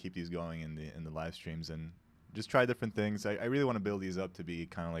definitely want to keep these going in the live streams and just try different things. I really want to build these up to be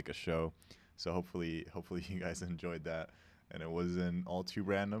kind of like a show. So hopefully you guys enjoyed that, and it wasn't all too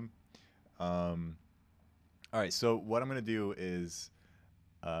random. All right. So what I'm gonna do is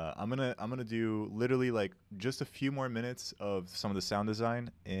I'm gonna do literally like just a few more minutes of some of the sound design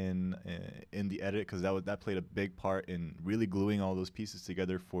in the edit, because that played a big part in really gluing all those pieces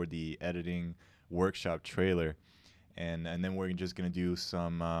together for the editing workshop trailer, and then we're just gonna do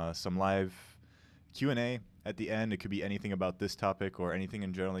some live Q&A at the end. It could be anything about this topic or anything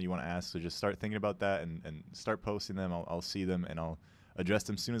in general that you want to ask. So just start thinking about that and start posting them. I'll see them and I'll address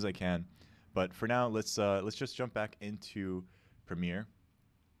them as soon as I can. But for now, let's just jump back into Premiere.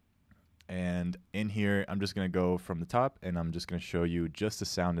 And in here, I'm just going to go from the top, and I'm just going to show you just the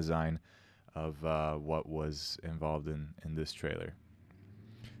sound design of what was involved in this trailer.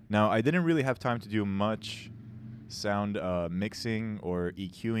 Now, I didn't really have time to do much sound mixing or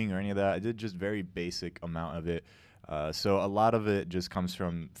EQing or any of that. I did just very basic amount of it. So a lot of it just comes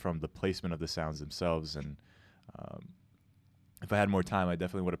from the placement of the sounds themselves. And if I had more time, I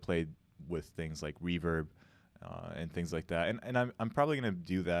definitely would have played with things like reverb and things like that. And I'm probably going to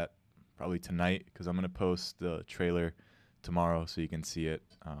do that probably tonight, because I'm going to post the trailer tomorrow so you can see it,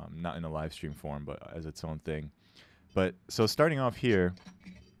 not in a live stream form, but as its own thing. But so starting off here,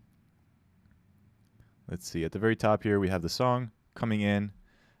 let's see, at the very top here we have the song coming in.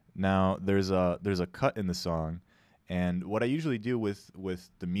 Now there's a cut in the song, and what I usually do with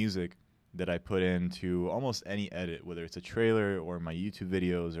the music that I put into almost any edit, whether it's a trailer or my YouTube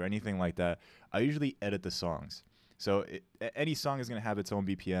videos or anything like that, I usually edit the songs. So any song is going to have its own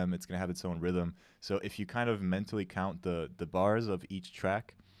BPM, it's going to have its own rhythm. So if you kind of mentally count the bars of each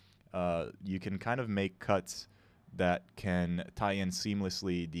track, you can kind of make cuts that can tie in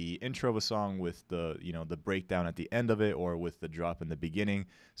seamlessly the intro of a song with the breakdown at the end of it, or with the drop in the beginning.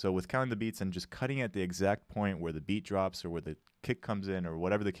 So with counting the beats and just cutting at the exact point where the beat drops or where the kick comes in or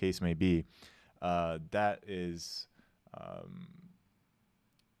whatever the case may be, that is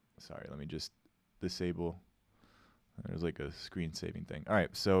sorry, let me just disable. There's like a screen saving thing. All right,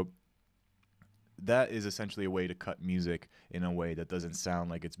 so that is essentially a way to cut music in a way that doesn't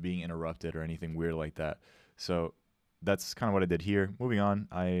sound like it's being interrupted or anything weird like that. So that's kind of what I did here. Moving on,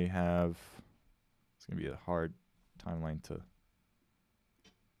 I have, it's going to be a hard timeline to,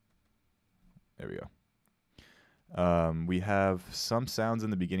 there we go. We have some sounds in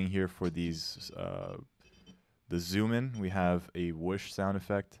the beginning here for these the zoom in, we have a whoosh sound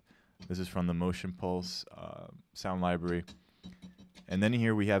effect. This is from the Motion Pulse sound library. And then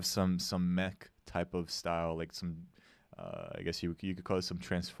here we have some mech type of style, like some, I guess you could call it some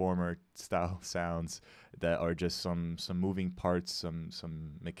transformer style sounds that are just some moving parts,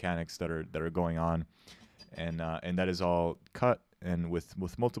 some mechanics that are going on, and that is all cut and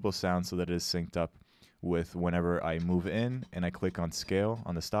with multiple sounds so that it is synced up with whenever I move in and I click on scale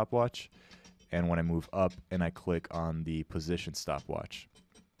on the stopwatch, and when I move up and I click on the position stopwatch.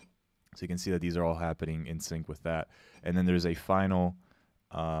 So you can see that these are all happening in sync with that. And then there's a final,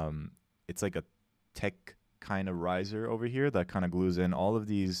 it's like a tech kind of riser over here that kind of glues in all of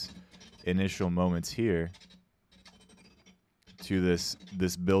these initial moments here to this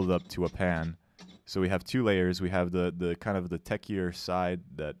build up to a pan. So we have two layers. We have the kind of the techier side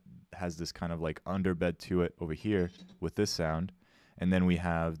that has this kind of like underbed to it over here with this sound. And then we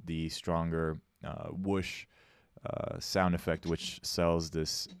have the stronger whoosh sound effect, which sells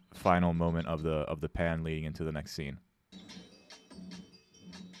this final moment of the pan leading into the next scene.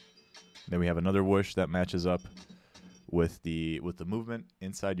 Then we have another whoosh that matches up with the movement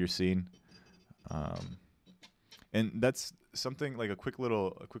inside your scene, and that's something like a quick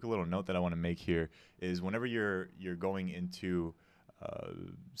little note that I want to make here is whenever you're going into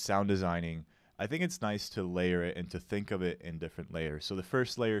sound designing, I think it's nice to layer it and to think of it in different layers. So the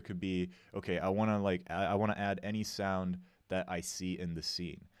first layer could be, okay, I want to add any sound that I see in the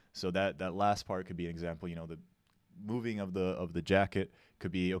scene. So that last part could be an example. You know, the moving of the jacket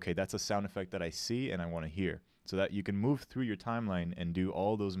could be, okay, that's a sound effect that I see and I want to hear. So that you can move through your timeline and do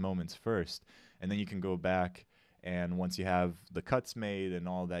all those moments first, and then you can go back, and once you have the cuts made and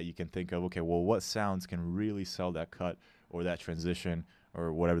all that, you can think of, okay, well, what sounds can really sell that cut or that transition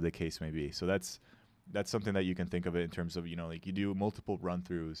or whatever the case may be. So that's something that you can think of it in terms of, you know, like you do multiple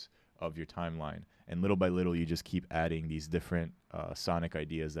run-throughs of your timeline, and little by little you just keep adding these different sonic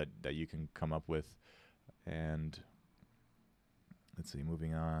ideas that you can come up with. And let's see,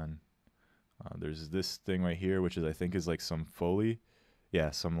 moving on. There's this thing right here, which is I think is like some Foley.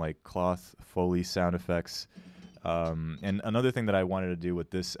 Yeah, some like cloth Foley sound effects. And another thing that I wanted to do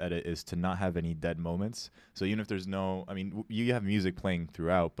with this edit is to not have any dead moments. So even if there's no, I mean, you have music playing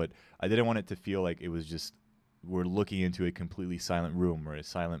throughout, but I didn't want it to feel like it was just we're looking into a completely silent room or a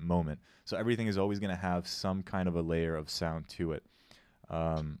silent moment. So everything is always going to have some kind of a layer of sound to it.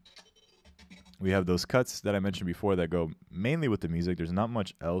 We have those cuts that I mentioned before that go mainly with the music. There's not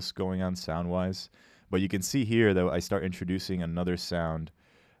much else going on sound-wise. But you can see here that I start introducing another sound.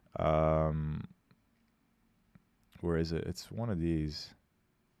 Where is it? It's one of these.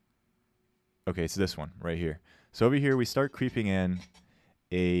 Okay, it's this one right here. So over here, we start creeping in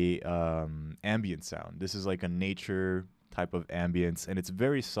a ambient sound. This is like a nature type of ambience, and it's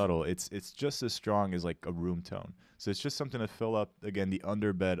very subtle. It's just as strong as like a room tone. So it's just something to fill up, again, the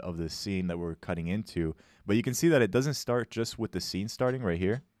underbed of the scene that we're cutting into. But you can see that it doesn't start just with the scene starting right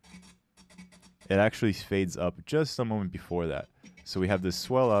here. It actually fades up just a moment before that. So we have this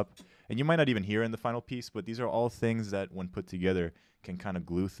swell up, and you might not even hear in the final piece, but these are all things that when put together can kind of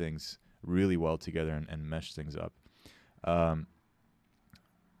glue things really well together and mesh things up.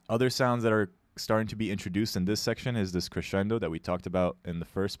 Other sounds that are starting to be introduced in this section is this crescendo that we talked about in the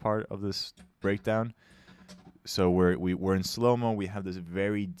first part of this breakdown. So we're in slow-mo. We have this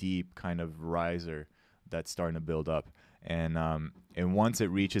very deep kind of riser that's starting to build up. And once it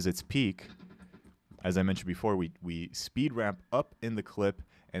reaches its peak, as I mentioned before, we speed ramp up in the clip,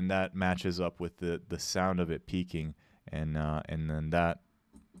 and that matches up with the sound of it peaking. And then that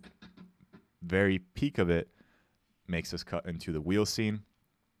very peak of it makes us cut into the wheel scene.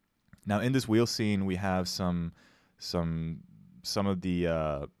 Now in this wheel scene, we have some of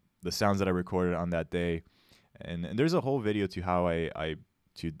the sounds that I recorded on that day, and there's a whole video to how I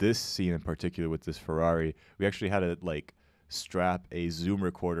to this scene in particular with this Ferrari. We actually had to like strap a zoom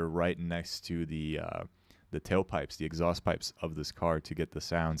recorder right next to the tailpipes, the exhaust pipes of this car to get the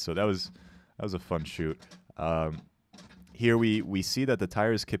sound. So that was a fun shoot. Here we see that the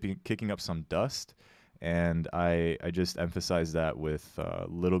tire is kicking up some dust. And I just emphasize that with a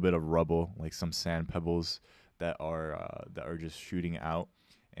little bit of rubble, like some sand pebbles that are just shooting out.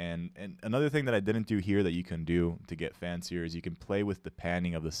 And another thing that I didn't do here that you can do to get fancier is you can play with the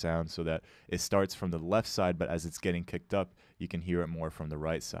panning of the sound so that it starts from the left side, but as it's getting kicked up, you can hear it more from the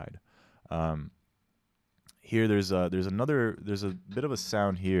right side. Here there's a bit of a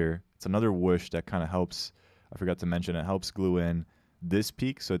sound here. It's another whoosh that kind of helps. I forgot to mention it helps glue in this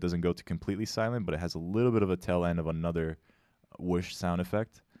peak so it doesn't go to completely silent, but it has a little bit of a tail end of another whoosh sound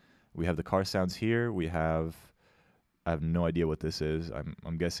effect. We have the car sounds here. I have no idea what this is.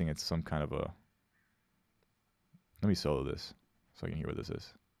 I'm guessing it's some kind of Let me solo this so I can hear what this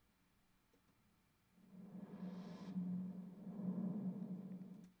is.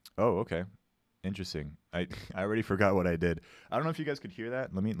 Oh, okay. Interesting. I already forgot what I did. I don't know if you guys could hear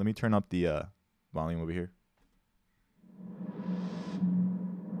that. Let me turn up the volume over here.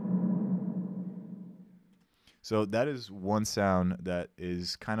 So that is one sound that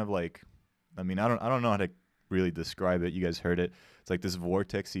is kind of like, I mean, I don't know how to really describe it. You guys heard it. It's like this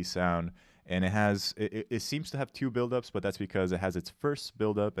vortexy sound, and it seems to have two buildups, but that's because it has its first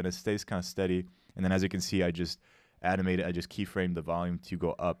buildup and it stays kind of steady. And then as you can see, I just keyframed the volume to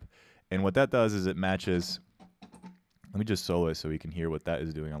go up. And what that does is it matches. Let me just solo it so we can hear what that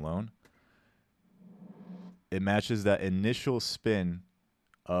is doing alone. It matches that initial spin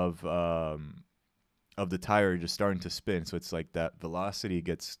of the tire just starting to spin. So it's like that velocity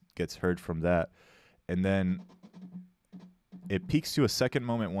gets heard from that. And then it peaks to a second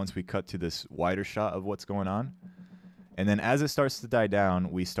moment once we cut to this wider shot of what's going on. And then as it starts to die down,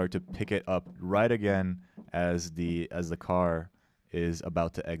 we start to pick it up right again as the car is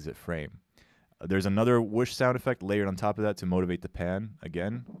about to exit frame. There's another whoosh sound effect layered on top of that to motivate the pan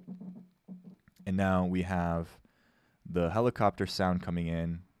again. And now we have the helicopter sound coming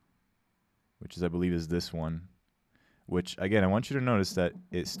in, which is, I believe, is this one, which, again, I want you to notice that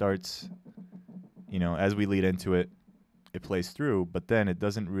it starts, as we lead into it, it plays through, but then it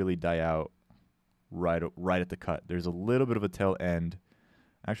doesn't really die out right at the cut. There's a little bit of a tail end.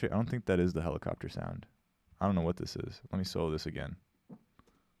 Actually, I don't think that is the helicopter sound. I don't know what this is. Let me solo this again.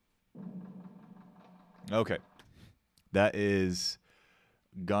 Okay. That is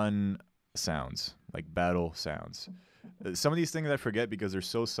gun sounds, like battle sounds. Some of these things I forget because they're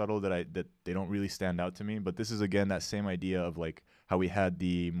so subtle that they don't really stand out to me. But this is, again, that same idea of like how we had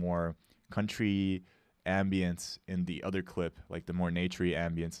the more country ambience in the other clip, like the more naturey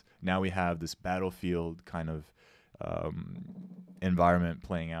ambience. Now we have this battlefield kind of environment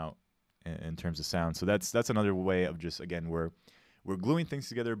playing out in terms of sound. So that's another way of just, again, we're gluing things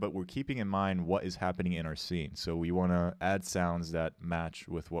together, but we're keeping in mind what is happening in our scene. So we want to add sounds that match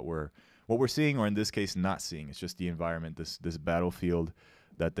with what we're seeing, or in this case, not seeing. It's just the environment, this battlefield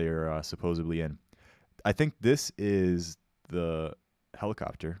that they're supposedly in. I think this is the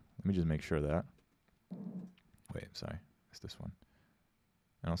helicopter. Let me just make sure of that. Wait, sorry. It's this one.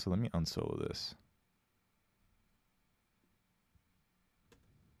 And also, let me unsolo this.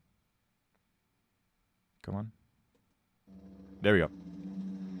 Come on. There we go.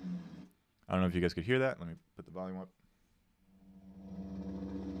 I don't know if you guys could hear that. Let me put the volume up.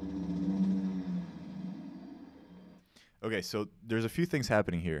 Okay, so there's a few things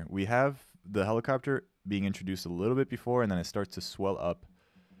happening here. We have the helicopter being introduced a little bit before, and then it starts to swell up.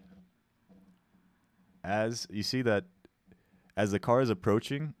 As you see that, as the car is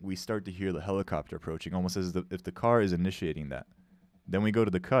approaching, we start to hear the helicopter approaching, almost as if the car is initiating that. Then we go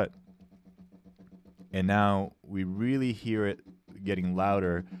to the cut, and now we really hear it getting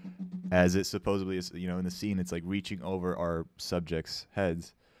louder as it supposedly is, in the scene, it's like reaching over our subjects'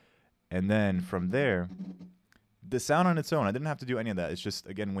 heads. And then from there, the sound on its own, I didn't have to do any of that. It's just,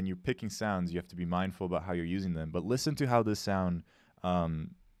 again, when you're picking sounds, you have to be mindful about how you're using them. But listen to how this sound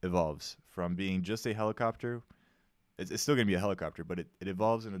evolves from being just a helicopter. It's still going to be a helicopter, but it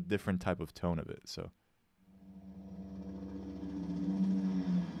evolves in a different type of tone of it.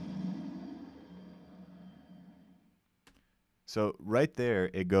 So right there,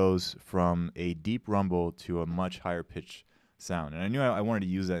 it goes from a deep rumble to a much higher pitch sound. And I knew I wanted to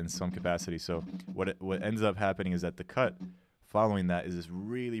use that in some capacity. So what ends up happening is that the cut following that is this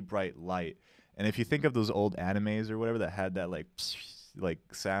really bright light. And if you think of those old animes or whatever that had that like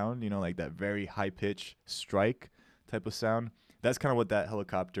sound, like that very high pitch strike type of sound, that's kind of what that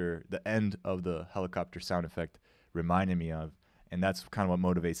helicopter, the end of the helicopter sound effect reminded me of. And that's kind of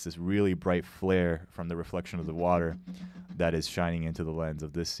what motivates this really bright flare from the reflection of the water that is shining into the lens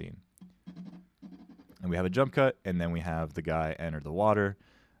of this scene. And we have a jump cut, and then we have the guy enter the water.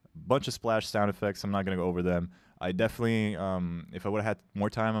 Bunch of splash sound effects. I'm not going to go over them. I definitely, if I would have had more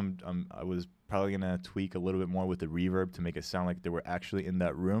time, I was probably going to tweak a little bit more with the reverb to make it sound like they were actually in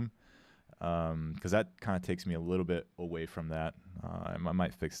that room, because that kind of takes me a little bit away from that. I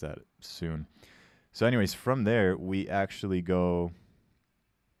might fix that soon. So anyways, from there, we actually go...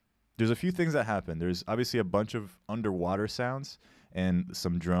 There's a few things that happen. There's obviously a bunch of underwater sounds and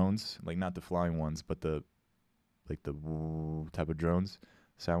some drones, like not the flying ones, but the type of drones,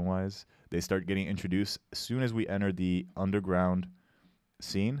 sound-wise. They start getting introduced as soon as we enter the underground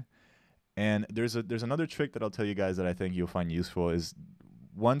scene. And there's another trick that I'll tell you guys that I think you'll find useful is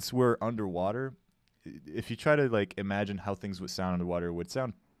once we're underwater, if you try to like imagine how things would sound underwater, it would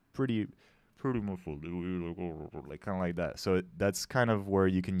sound pretty pretty muffled, like kind of like that. So that's kind of where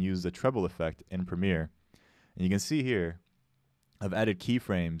you can use the treble effect in Premiere. And you can see here, I've added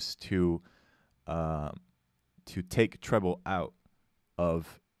keyframes to take treble out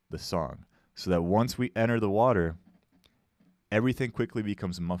of the song, so that once we enter the water, everything quickly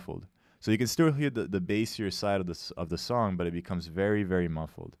becomes muffled. So you can still hear the bassier side of the song, but it becomes very, very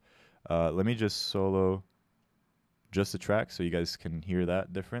muffled. Let me just solo just the track so you guys can hear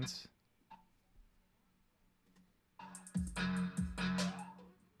that difference.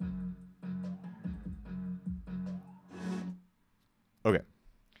 Okay.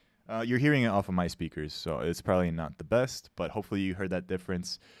 You're hearing it off of my speakers, so it's probably not the best, but hopefully you heard that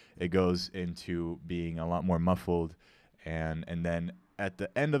difference. It goes into being a lot more muffled, and then at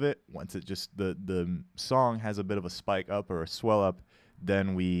the end of it, once it just the song has a bit of a spike up or a swell up,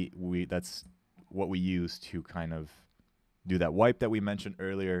 then we that's what we use to kind of do that wipe that we mentioned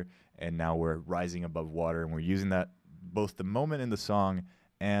earlier, and now we're rising above water, and we're using that both the moment in the song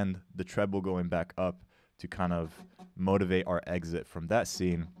and the treble going back up to kind of motivate our exit from that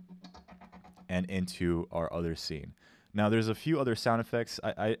scene and into our other scene. Now, there's a few other sound effects.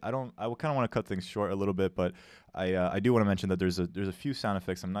 I kind of want to cut things short a little bit, but I do want to mention that there's a few sound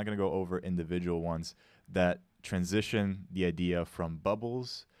effects. I'm not going to go over individual ones that transition the idea from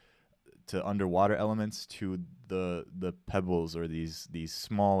bubbles to underwater elements to the pebbles or these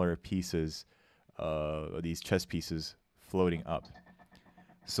smaller pieces, these chess pieces floating up.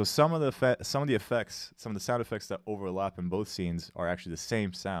 So some of the sound effects that overlap in both scenes are actually the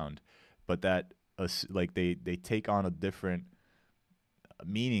same sound, but that like they take on a different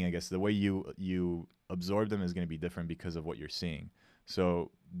meaning. I guess the way you absorb them is going to be different because of what you're seeing.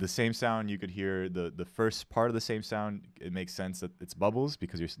 So the same sound, you could hear the first part of the same sound. It makes sense that it's bubbles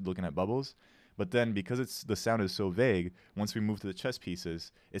because you're looking at bubbles. But then because the sound is so vague, once we move to the chess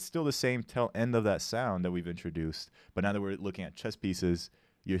pieces, it's still the same tail end of that sound that we've introduced. But now that we're looking at chess pieces,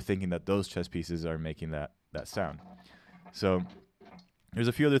 you're thinking that those chess pieces are making that sound. So there's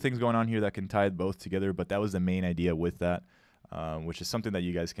a few other things going on here that can tie both together, but that was the main idea with that, which is something that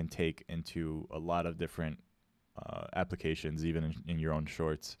you guys can take into a lot of different applications, even in your own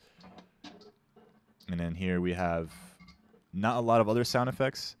shorts. And then here we have not a lot of other sound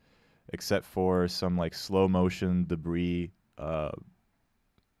effects, except for some like slow motion debris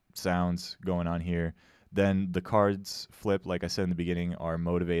sounds going on here. Then the cards flip, like I said in the beginning, are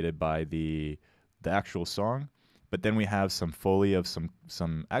motivated by the actual song. But then we have some foley of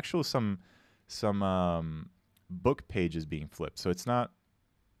some book pages being flipped. So it's not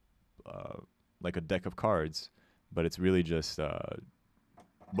like a deck of cards, but it's really just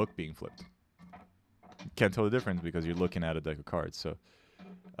book being flipped. Can't tell the difference because you're looking at a deck of cards. So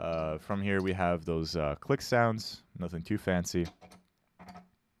from here we have those click sounds, nothing too fancy.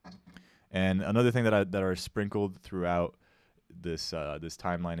 And another thing that are sprinkled throughout this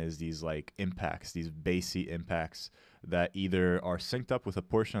timeline is these like impacts, these bassy impacts that either are synced up with a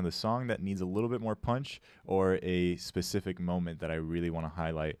portion of the song that needs a little bit more punch, or a specific moment that I really want to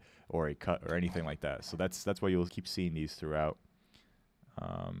highlight, or a cut or anything like that. So that's why you'll keep seeing these throughout.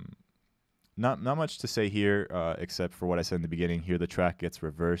 Not much to say here, except for what I said in the beginning. Here the track gets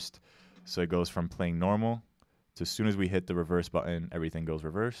reversed, so it goes from playing normal to as soon as we hit the reverse button, everything goes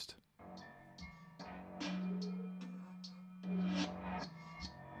reversed.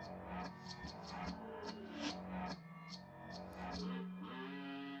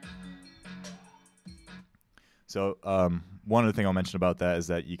 So one other thing I'll mention about that is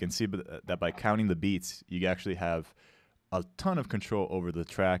that you can see that by counting the beats, you actually have a ton of control over the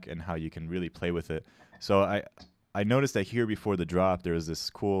track and how you can really play with it. So I noticed that here before the drop, there was this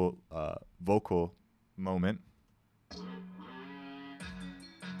cool vocal moment,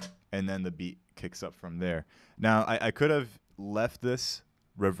 and then the beat kicks up from there. Now, I could have left this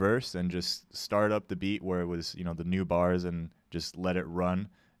reversed and just start up the beat where it was, the new bars, and just let it run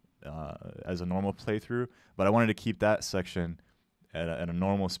as a normal playthrough, but I wanted to keep that section at a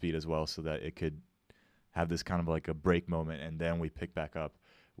normal speed as well, so that it could have this kind of like a break moment, and then we pick back up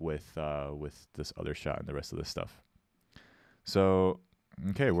with this other shot and the rest of this stuff. So,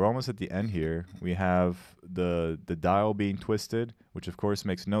 okay, we're almost at the end here. We have the dial being twisted, which of course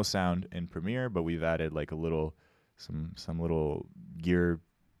makes no sound in Premiere, but we've added like some little gear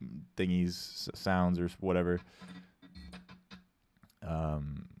thingies, sounds or whatever.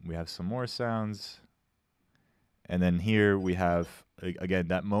 We have some more sounds. And then here we have, again,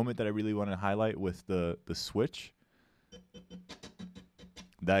 that moment that I really want to highlight with the switch.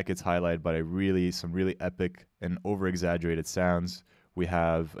 That gets highlighted by some really epic and over-exaggerated sounds. We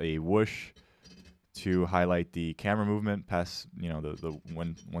have a whoosh to highlight the camera movement past,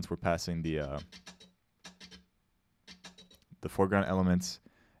 once we're passing the foreground elements.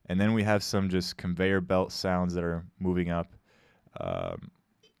 And then we have some just conveyor belt sounds that are moving up.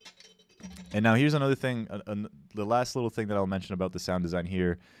 And now here's another thing. The last little thing that I'll mention about the sound design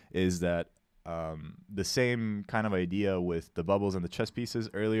here is that the same kind of idea with the bubbles and the chess pieces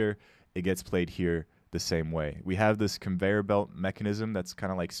earlier, it gets played here the same way. We have this conveyor belt mechanism that's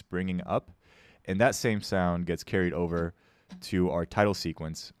kind of like springing up, and that same sound gets carried over to our title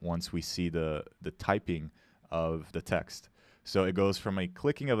sequence once we see the typing of the text. So it goes from a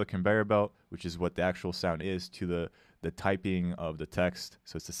clicking of a conveyor belt, which is what the actual sound is, to the typing of the text.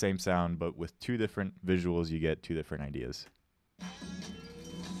 So it's the same sound, but with two different visuals, you get two different ideas.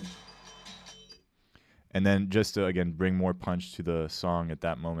 And then just to, again, bring more punch to the song at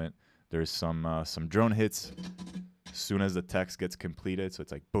that moment, there's some drone hits as soon as the text gets completed. So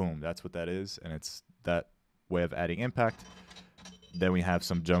it's like, boom, that's what that is. And it's that way of adding impact. Then we have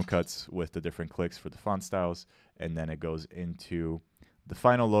some jump cuts with the different clicks for the font styles. And then it goes into the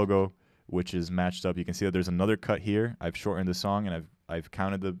final logo, which is matched up. You can see that there's another cut here. I've shortened the song, and I've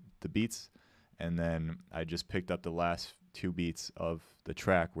counted the beats. And then I just picked up the last 2 beats of the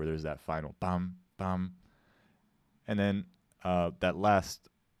track where there's that final bam, bam. And then that last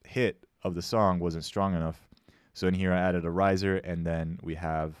hit of the song wasn't strong enough. So in here I added a riser, and then we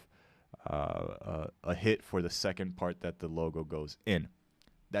have a hit for the second part that the logo goes in.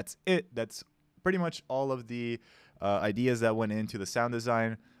 That's it. That's pretty much all of the ideas that went into the sound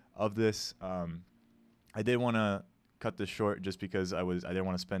design of this. I did want to cut this short just because I didn't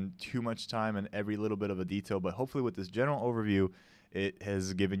want to spend too much time in every little bit of a detail, but hopefully with this general overview, it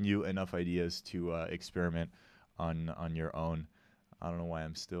has given you enough ideas to experiment on your own. I don't know why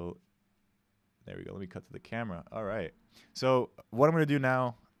I'm still... There we go. Let me cut to the camera. All right. So what I'm going to do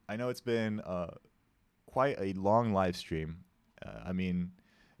now, I know it's been quite a long live stream. I mean,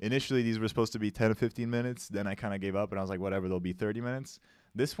 initially these were supposed to be 10 to 15 minutes. Then I kind of gave up and I was like, whatever, they'll be 30 minutes.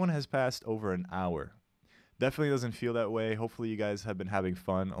 This one has passed over an hour. Definitely doesn't feel that way. Hopefully you guys have been having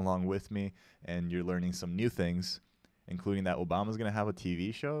fun along with me and you're learning some new things, including that Obama's going to have a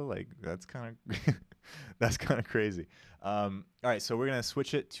TV show. Like, that's kind of that's kind of crazy. All right, so we're going to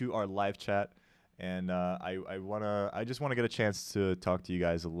switch it to our live chat. And I just want to get a chance to talk to you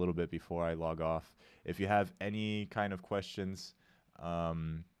guys a little bit before I log off. If you have any kind of questions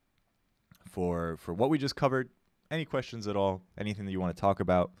for what we just covered, any questions at all, anything that you want to talk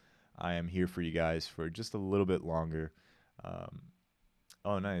about, I am here for you guys for just a little bit longer.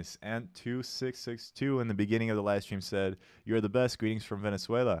 Oh, nice. And 2662 in the beginning of the live stream said, "You're the best. Greetings from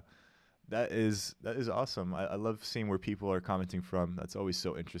Venezuela." That is awesome. I love seeing where people are commenting from. That's always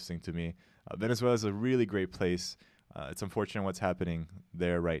so interesting to me. Venezuela is a really great place. It's unfortunate what's happening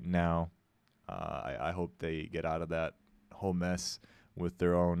there right now. I hope they get out of that whole mess with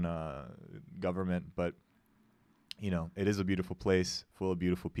their own government. But, you know, it is a beautiful place full of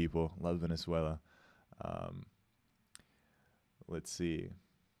beautiful people. Love Venezuela. Let's see.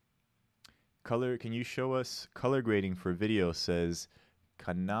 Color. Can you show us color grading for video? Says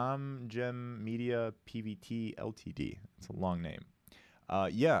Kanam Gem Media PVT Ltd. It's a long name.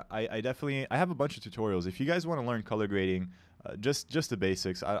 Yeah, I definitely have a bunch of tutorials. If you guys want to learn color grading, just the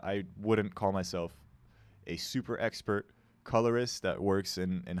basics. I wouldn't call myself a super expert colorist that works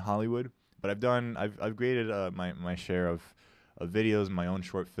in Hollywood, but I've graded my share of videos, my own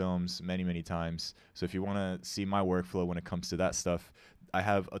short films many times. So if you want to see my workflow when it comes to that stuff, I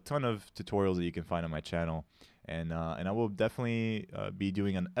have a ton of tutorials that you can find on my channel, and I will definitely be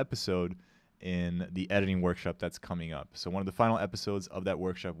doing an episode in the editing workshop that's coming up. So one of the final episodes of that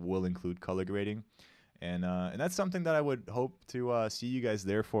workshop will include color grading, and that's something that I would hope to see you guys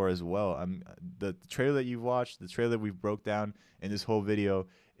there for as well. The trailer that you've watched, the trailer that we've broke down in this whole video,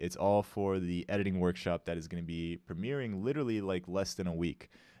 it's all for the editing workshop that is going to be premiering literally like less than a week.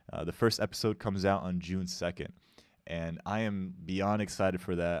 The first episode comes out on June 2nd, and I am beyond excited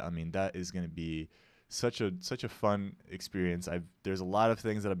for that. I mean, that is going to be such a fun experience. There's a lot of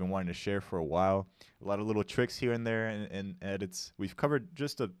things that I've been wanting to share for a while. A lot of little tricks here and there, and edits. We've covered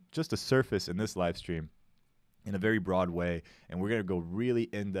just a surface in this live stream in a very broad way, and we're gonna go really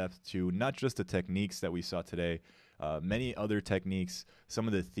in depth to not just the techniques that we saw today, many other techniques, some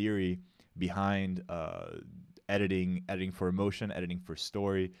of the theory behind editing for emotion, editing for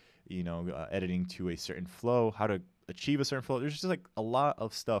story, editing to a certain flow, how to achieve a certain flow. There's just like a lot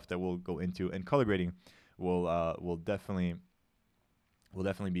of stuff that we'll go into, and color grading will definitely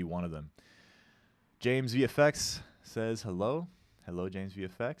be one of them. James VFX says hello. Hello, James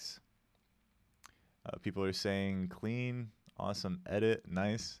VFX. People are saying clean, awesome edit,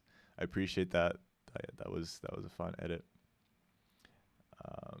 nice. I appreciate that That was a fun edit.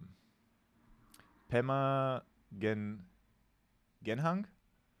 Pema Genhang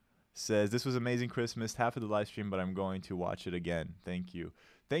says, this was amazing, Chris. Missed half of the live stream, but I'm going to watch it again. Thank you.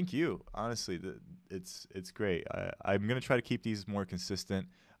 Thank you. Honestly, it's great. I'm going to try to keep these more consistent.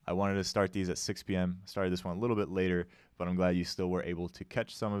 I wanted to start these at 6 p.m. Started this one a little bit later, but I'm glad you still were able to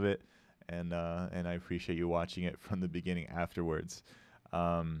catch some of it, and I appreciate you watching it from the beginning afterwards.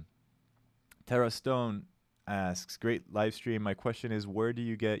 Tara Stone asks, great live stream. My question is, where do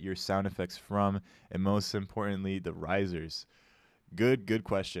you get your sound effects from, and most importantly, the risers? Good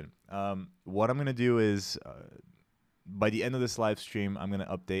question. What I'm going to do is, by the end of this live stream, I'm going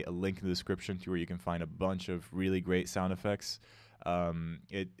to update a link in the description to where you can find a bunch of really great sound effects.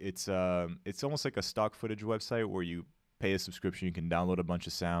 It's almost like a stock footage website where you pay a subscription, you can download a bunch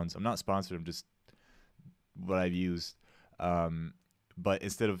of sounds. I'm not sponsored, I'm just what I've used. But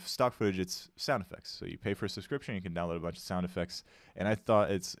instead of stock footage, it's sound effects. So you pay for a subscription, you can download a bunch of sound effects. And I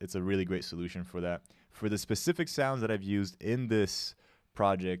thought it's a really great solution for that. For the specific sounds that I've used in this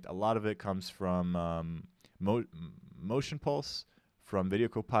project, a lot of it comes from Motion Pulse from Video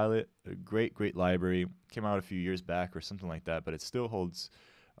Copilot, a great library. Came out a few years back or something like that, but it still holds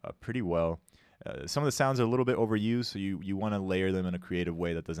pretty well. Some of the sounds are a little bit overused, so you want to layer them in a creative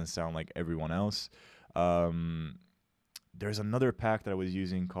way that doesn't sound like everyone else. There's another pack that I was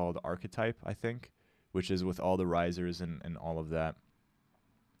using called Archetype, I think, which is with all the risers and all of that.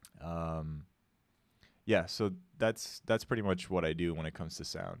 Yeah, so that's pretty much what I do when it comes to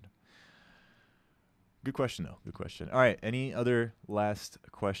sound. Good question, though. Good question. All right, any other last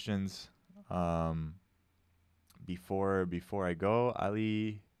questions before I go?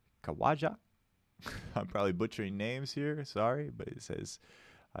 Ali Kawaja. I'm probably butchering names here. Sorry, but it says,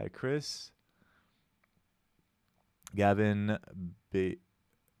 hi, Chris. Gavin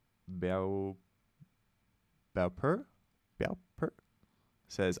Bauper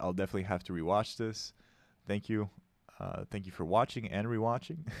says, I'll definitely have to rewatch this. Thank you. Thank you for watching and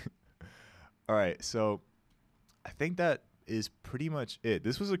rewatching. All right, so I think that is pretty much it.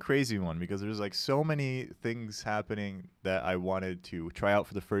 This was a crazy one because there's like so many things happening that I wanted to try out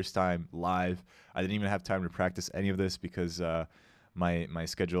for the first time live. I didn't even have time to practice any of this because my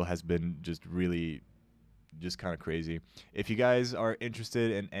schedule has been just kind of crazy. If you guys are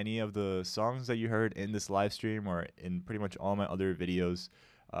interested in any of the songs that you heard in this live stream or in pretty much all my other videos,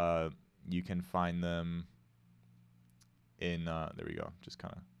 you can find them in, there we go, just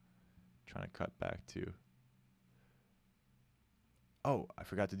kind of trying to cut back to, oh, I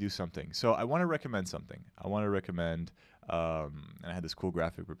forgot to do something. So I want to recommend something. I want to recommend, and I had this cool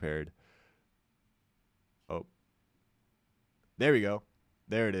graphic prepared. Oh, there we go.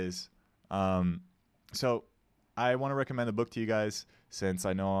 There it is. So I want to recommend a book to you guys, since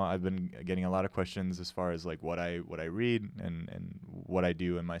I know I've been getting a lot of questions as far as like what I read and what I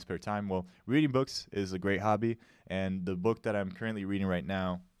do in my spare time. Well, reading books is a great hobby, and the book that I'm currently reading right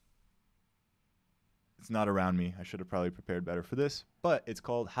now, it's not around me. I should have probably prepared better for this, but it's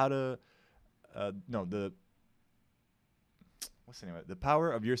called The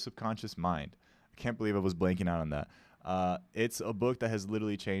Power of Your Subconscious Mind. I can't believe I was blanking out on that. It's a book that has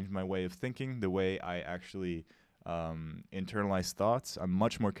literally changed my way of thinking, the way I actually internalize thoughts. I'm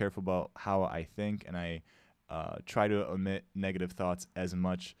much more careful about how I think, and I try to omit negative thoughts as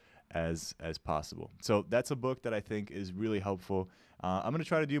much as possible. So that's a book that I think is really helpful. I'm going to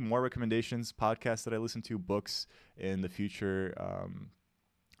try to do more recommendations, podcasts that I listen to, books in the future,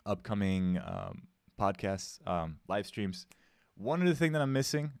 upcoming podcasts, live streams. One other thing that I'm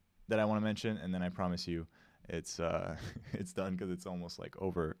missing that I want to mention, and then I promise you it's it's done because it's almost like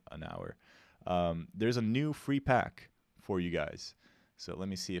over an hour. There's a new free pack for you guys. So let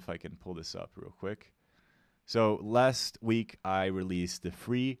me see if I can pull this up real quick. So last week I released the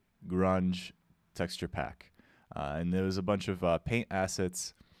free grunge texture pack, and there was a bunch of paint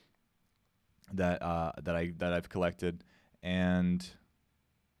assets that I've collected, and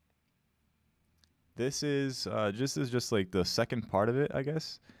this is just like the second part of it, I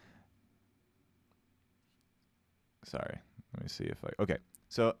guess. Sorry, let me see if okay.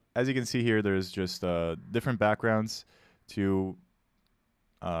 So as you can see here, there's just different backgrounds to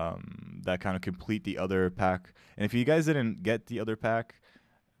that kind of complete the other pack. And if you guys didn't get the other pack,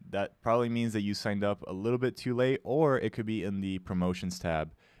 that probably means that you signed up a little bit too late, or it could be in the promotions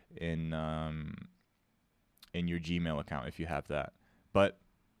tab in your Gmail account if you have that. But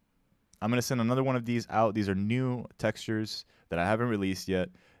I'm going to send another one of these out. These are new textures that I haven't released yet.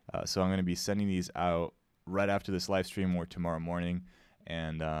 So I'm going to be sending these out right after this live stream or tomorrow morning.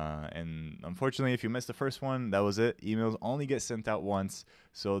 And unfortunately, if you missed the first one, that was it. Emails only get sent out once,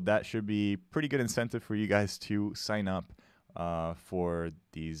 so that should be pretty good incentive for you guys to sign up for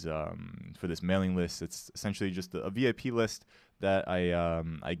this mailing list. It's essentially just a VIP list that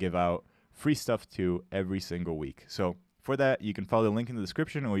I give out free stuff to every single week. So for that, you can follow the link in the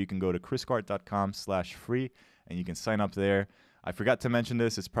description, or you can go to kriscoart.com/free and you can sign up there. I forgot to mention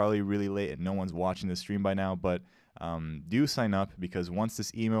this. It's probably really late and no one's watching this stream by now, but do sign up, because once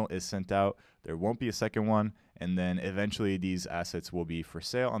this email is sent out, there won't be a second one, and then eventually these assets will be for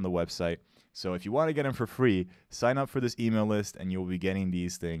sale on the website. So if you want to get them for free, sign up for this email list and you'll be getting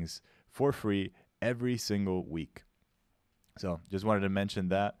these things for free every single week. So just wanted to mention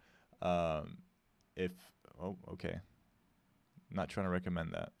that. Okay. Not trying to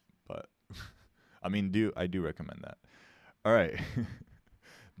recommend that, but I do recommend that. All right.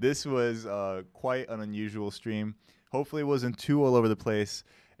 This was quite an unusual stream. Hopefully it wasn't too all over the place.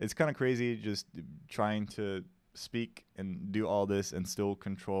 It's kind of crazy just trying to speak and do all this and still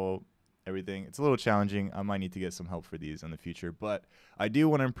control everything. It's a little challenging. I might need to get some help for these in the future, but I do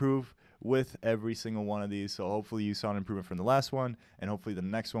want to improve with every single one of these. So hopefully you saw an improvement from the last one, and hopefully the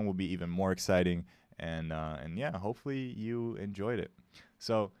next one will be even more exciting. And yeah, hopefully you enjoyed it.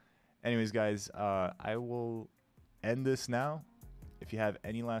 So anyways, guys, I will end this now. If you have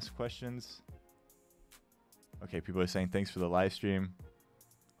any last questions. Okay, people are saying thanks for the live stream.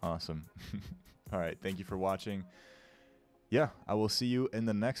 Awesome. All right, thank you for watching. Yeah, I will see you in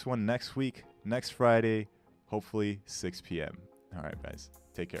the next one next week, next Friday, hopefully 6 p.m. All right, guys,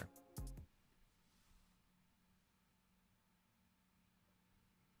 take care.